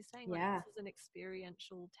body, as you're saying. Like, this is an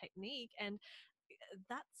experiential technique, and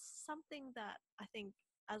that's something that I think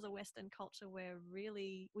as a Western culture we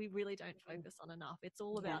really don't focus on enough. It's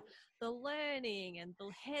all about the learning and the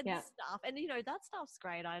head stuff, and you know, that stuff's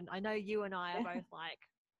great. I know you and I are both like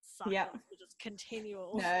suckers for just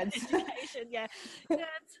continual education.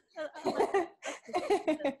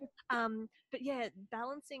 But yeah,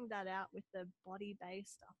 balancing that out with the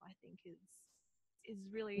body-based stuff, I think is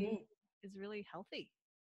really healthy.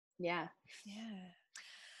 Yeah.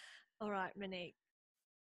 All right, Monique,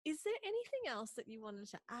 is there anything else that you wanted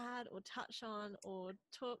to add or touch on or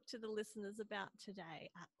talk to the listeners about today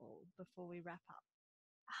at all before we wrap up?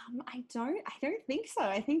 I don't think so.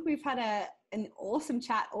 I think we've had an awesome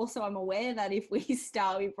chat. Also, I'm aware that if we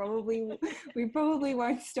start, we probably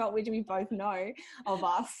won't stop, which we both know of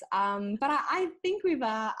us. But I think we've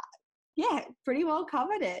pretty well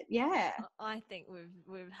covered it. Yeah. I think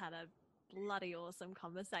we've had a bloody awesome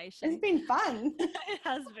conversation. It's been fun. It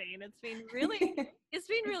has been. It's been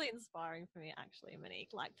really inspiring for me, actually,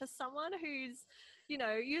 Monique. Like, for someone who's,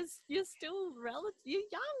 you're still you're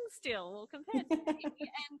young still compared to me.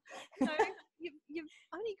 And, you've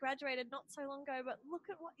only graduated not so long ago, but look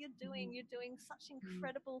at what you're doing. You're doing such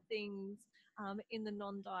incredible things in the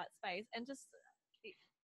non-diet space and just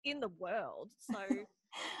in the world. So thank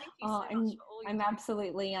you so much for all you're I'm doing.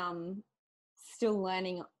 absolutely still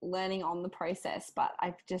learning on the process, but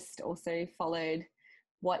I've just also followed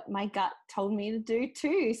what my gut told me to do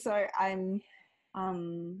too. So I'm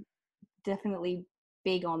definitely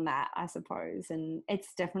big on that, I suppose, and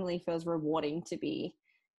it's definitely feels rewarding to be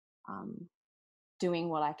doing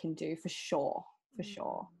what I can do for sure.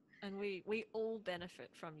 And we all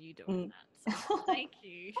benefit from you doing that. So thank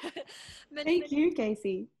you. Thank you,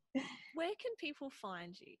 Casey. Where can people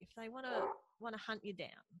find you if they want to hunt you down?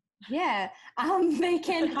 Yeah, they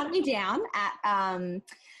can hunt me down at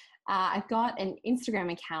I've got an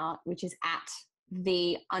Instagram account which is at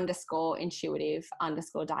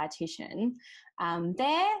 _intuitive_dietitian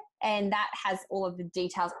there, and that has all of the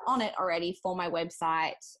details on it already for my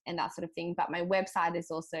website and that sort of thing. But my website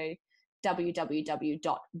is also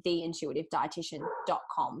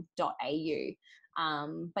www.theintuitivedietitian.com.au.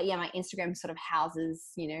 But yeah, my Instagram sort of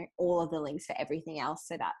houses, all of the links for everything else.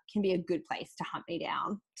 So that can be a good place to hunt me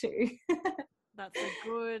down too. That's a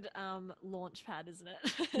good launch pad, isn't it?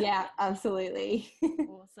 Yeah, absolutely.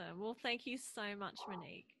 Awesome. Well, thank you so much,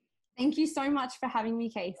 Monique. Thank you so much for having me,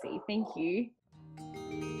 Casey. Thank you.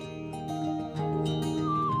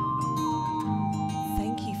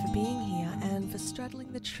 Thank you for being here and for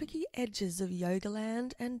straddling the tricky edges of yoga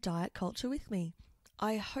land and diet culture with me.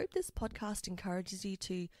 I hope this podcast encourages you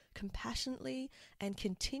to compassionately and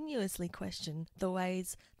continuously question the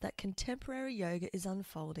ways that contemporary yoga is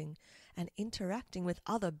unfolding and interacting with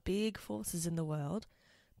other big forces in the world,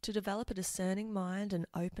 to develop a discerning mind and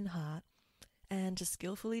open heart, and to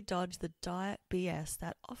skillfully dodge the diet BS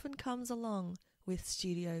that often comes along with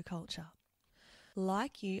studio culture.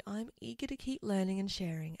 Like you, I'm eager to keep learning and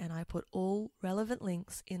sharing, and I put all relevant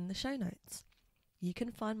links in the show notes. You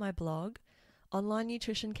can find my blog, online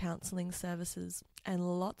nutrition counselling services,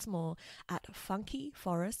 and lots more at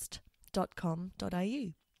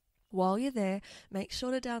funkyforest.com.au. While you're there, make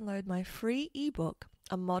sure to download my free ebook,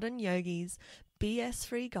 A Modern Yogi's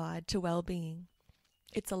BS-Free Guide to Wellbeing.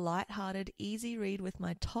 It's a light-hearted, easy read with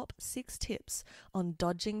my top 6 tips on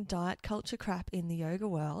dodging diet culture crap in the yoga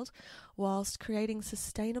world, whilst creating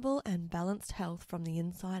sustainable and balanced health from the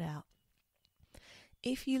inside out.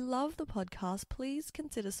 If you love the podcast, please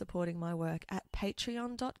consider supporting my work at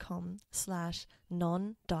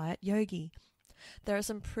patreon.com/non-dietyogi. There are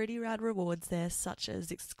some pretty rad rewards there, such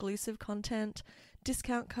as exclusive content,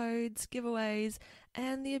 discount codes, giveaways,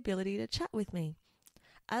 and the ability to chat with me.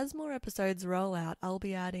 As more episodes roll out, I'll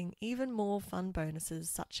be adding even more fun bonuses,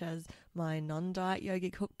 such as my non-diet yogi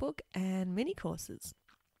cookbook and mini courses.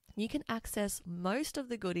 You can access most of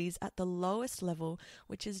the goodies at the lowest level,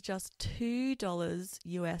 which is just $2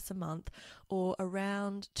 US a month, or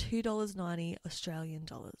around $2.90 Australian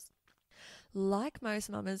dollars. Like most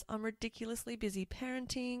mamas, I'm ridiculously busy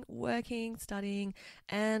parenting, working, studying,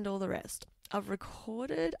 and all the rest. I've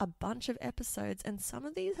recorded a bunch of episodes, and some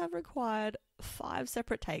of these have required 5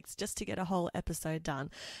 separate takes just to get a whole episode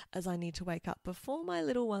done, as I need to wake up before my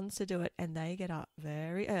little ones to do it, and they get up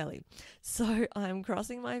very early. So I'm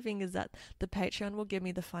crossing my fingers that the Patreon will give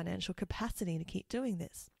me the financial capacity to keep doing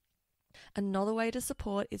this. Another way to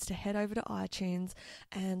support is to head over to iTunes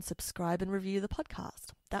and subscribe and review the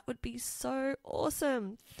podcast. That would be so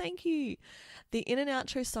awesome. Thank you. The in and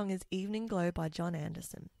outro song is Evening Glow by John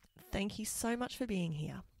Anderson. Thank you so much for being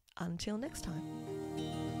here. Until next time.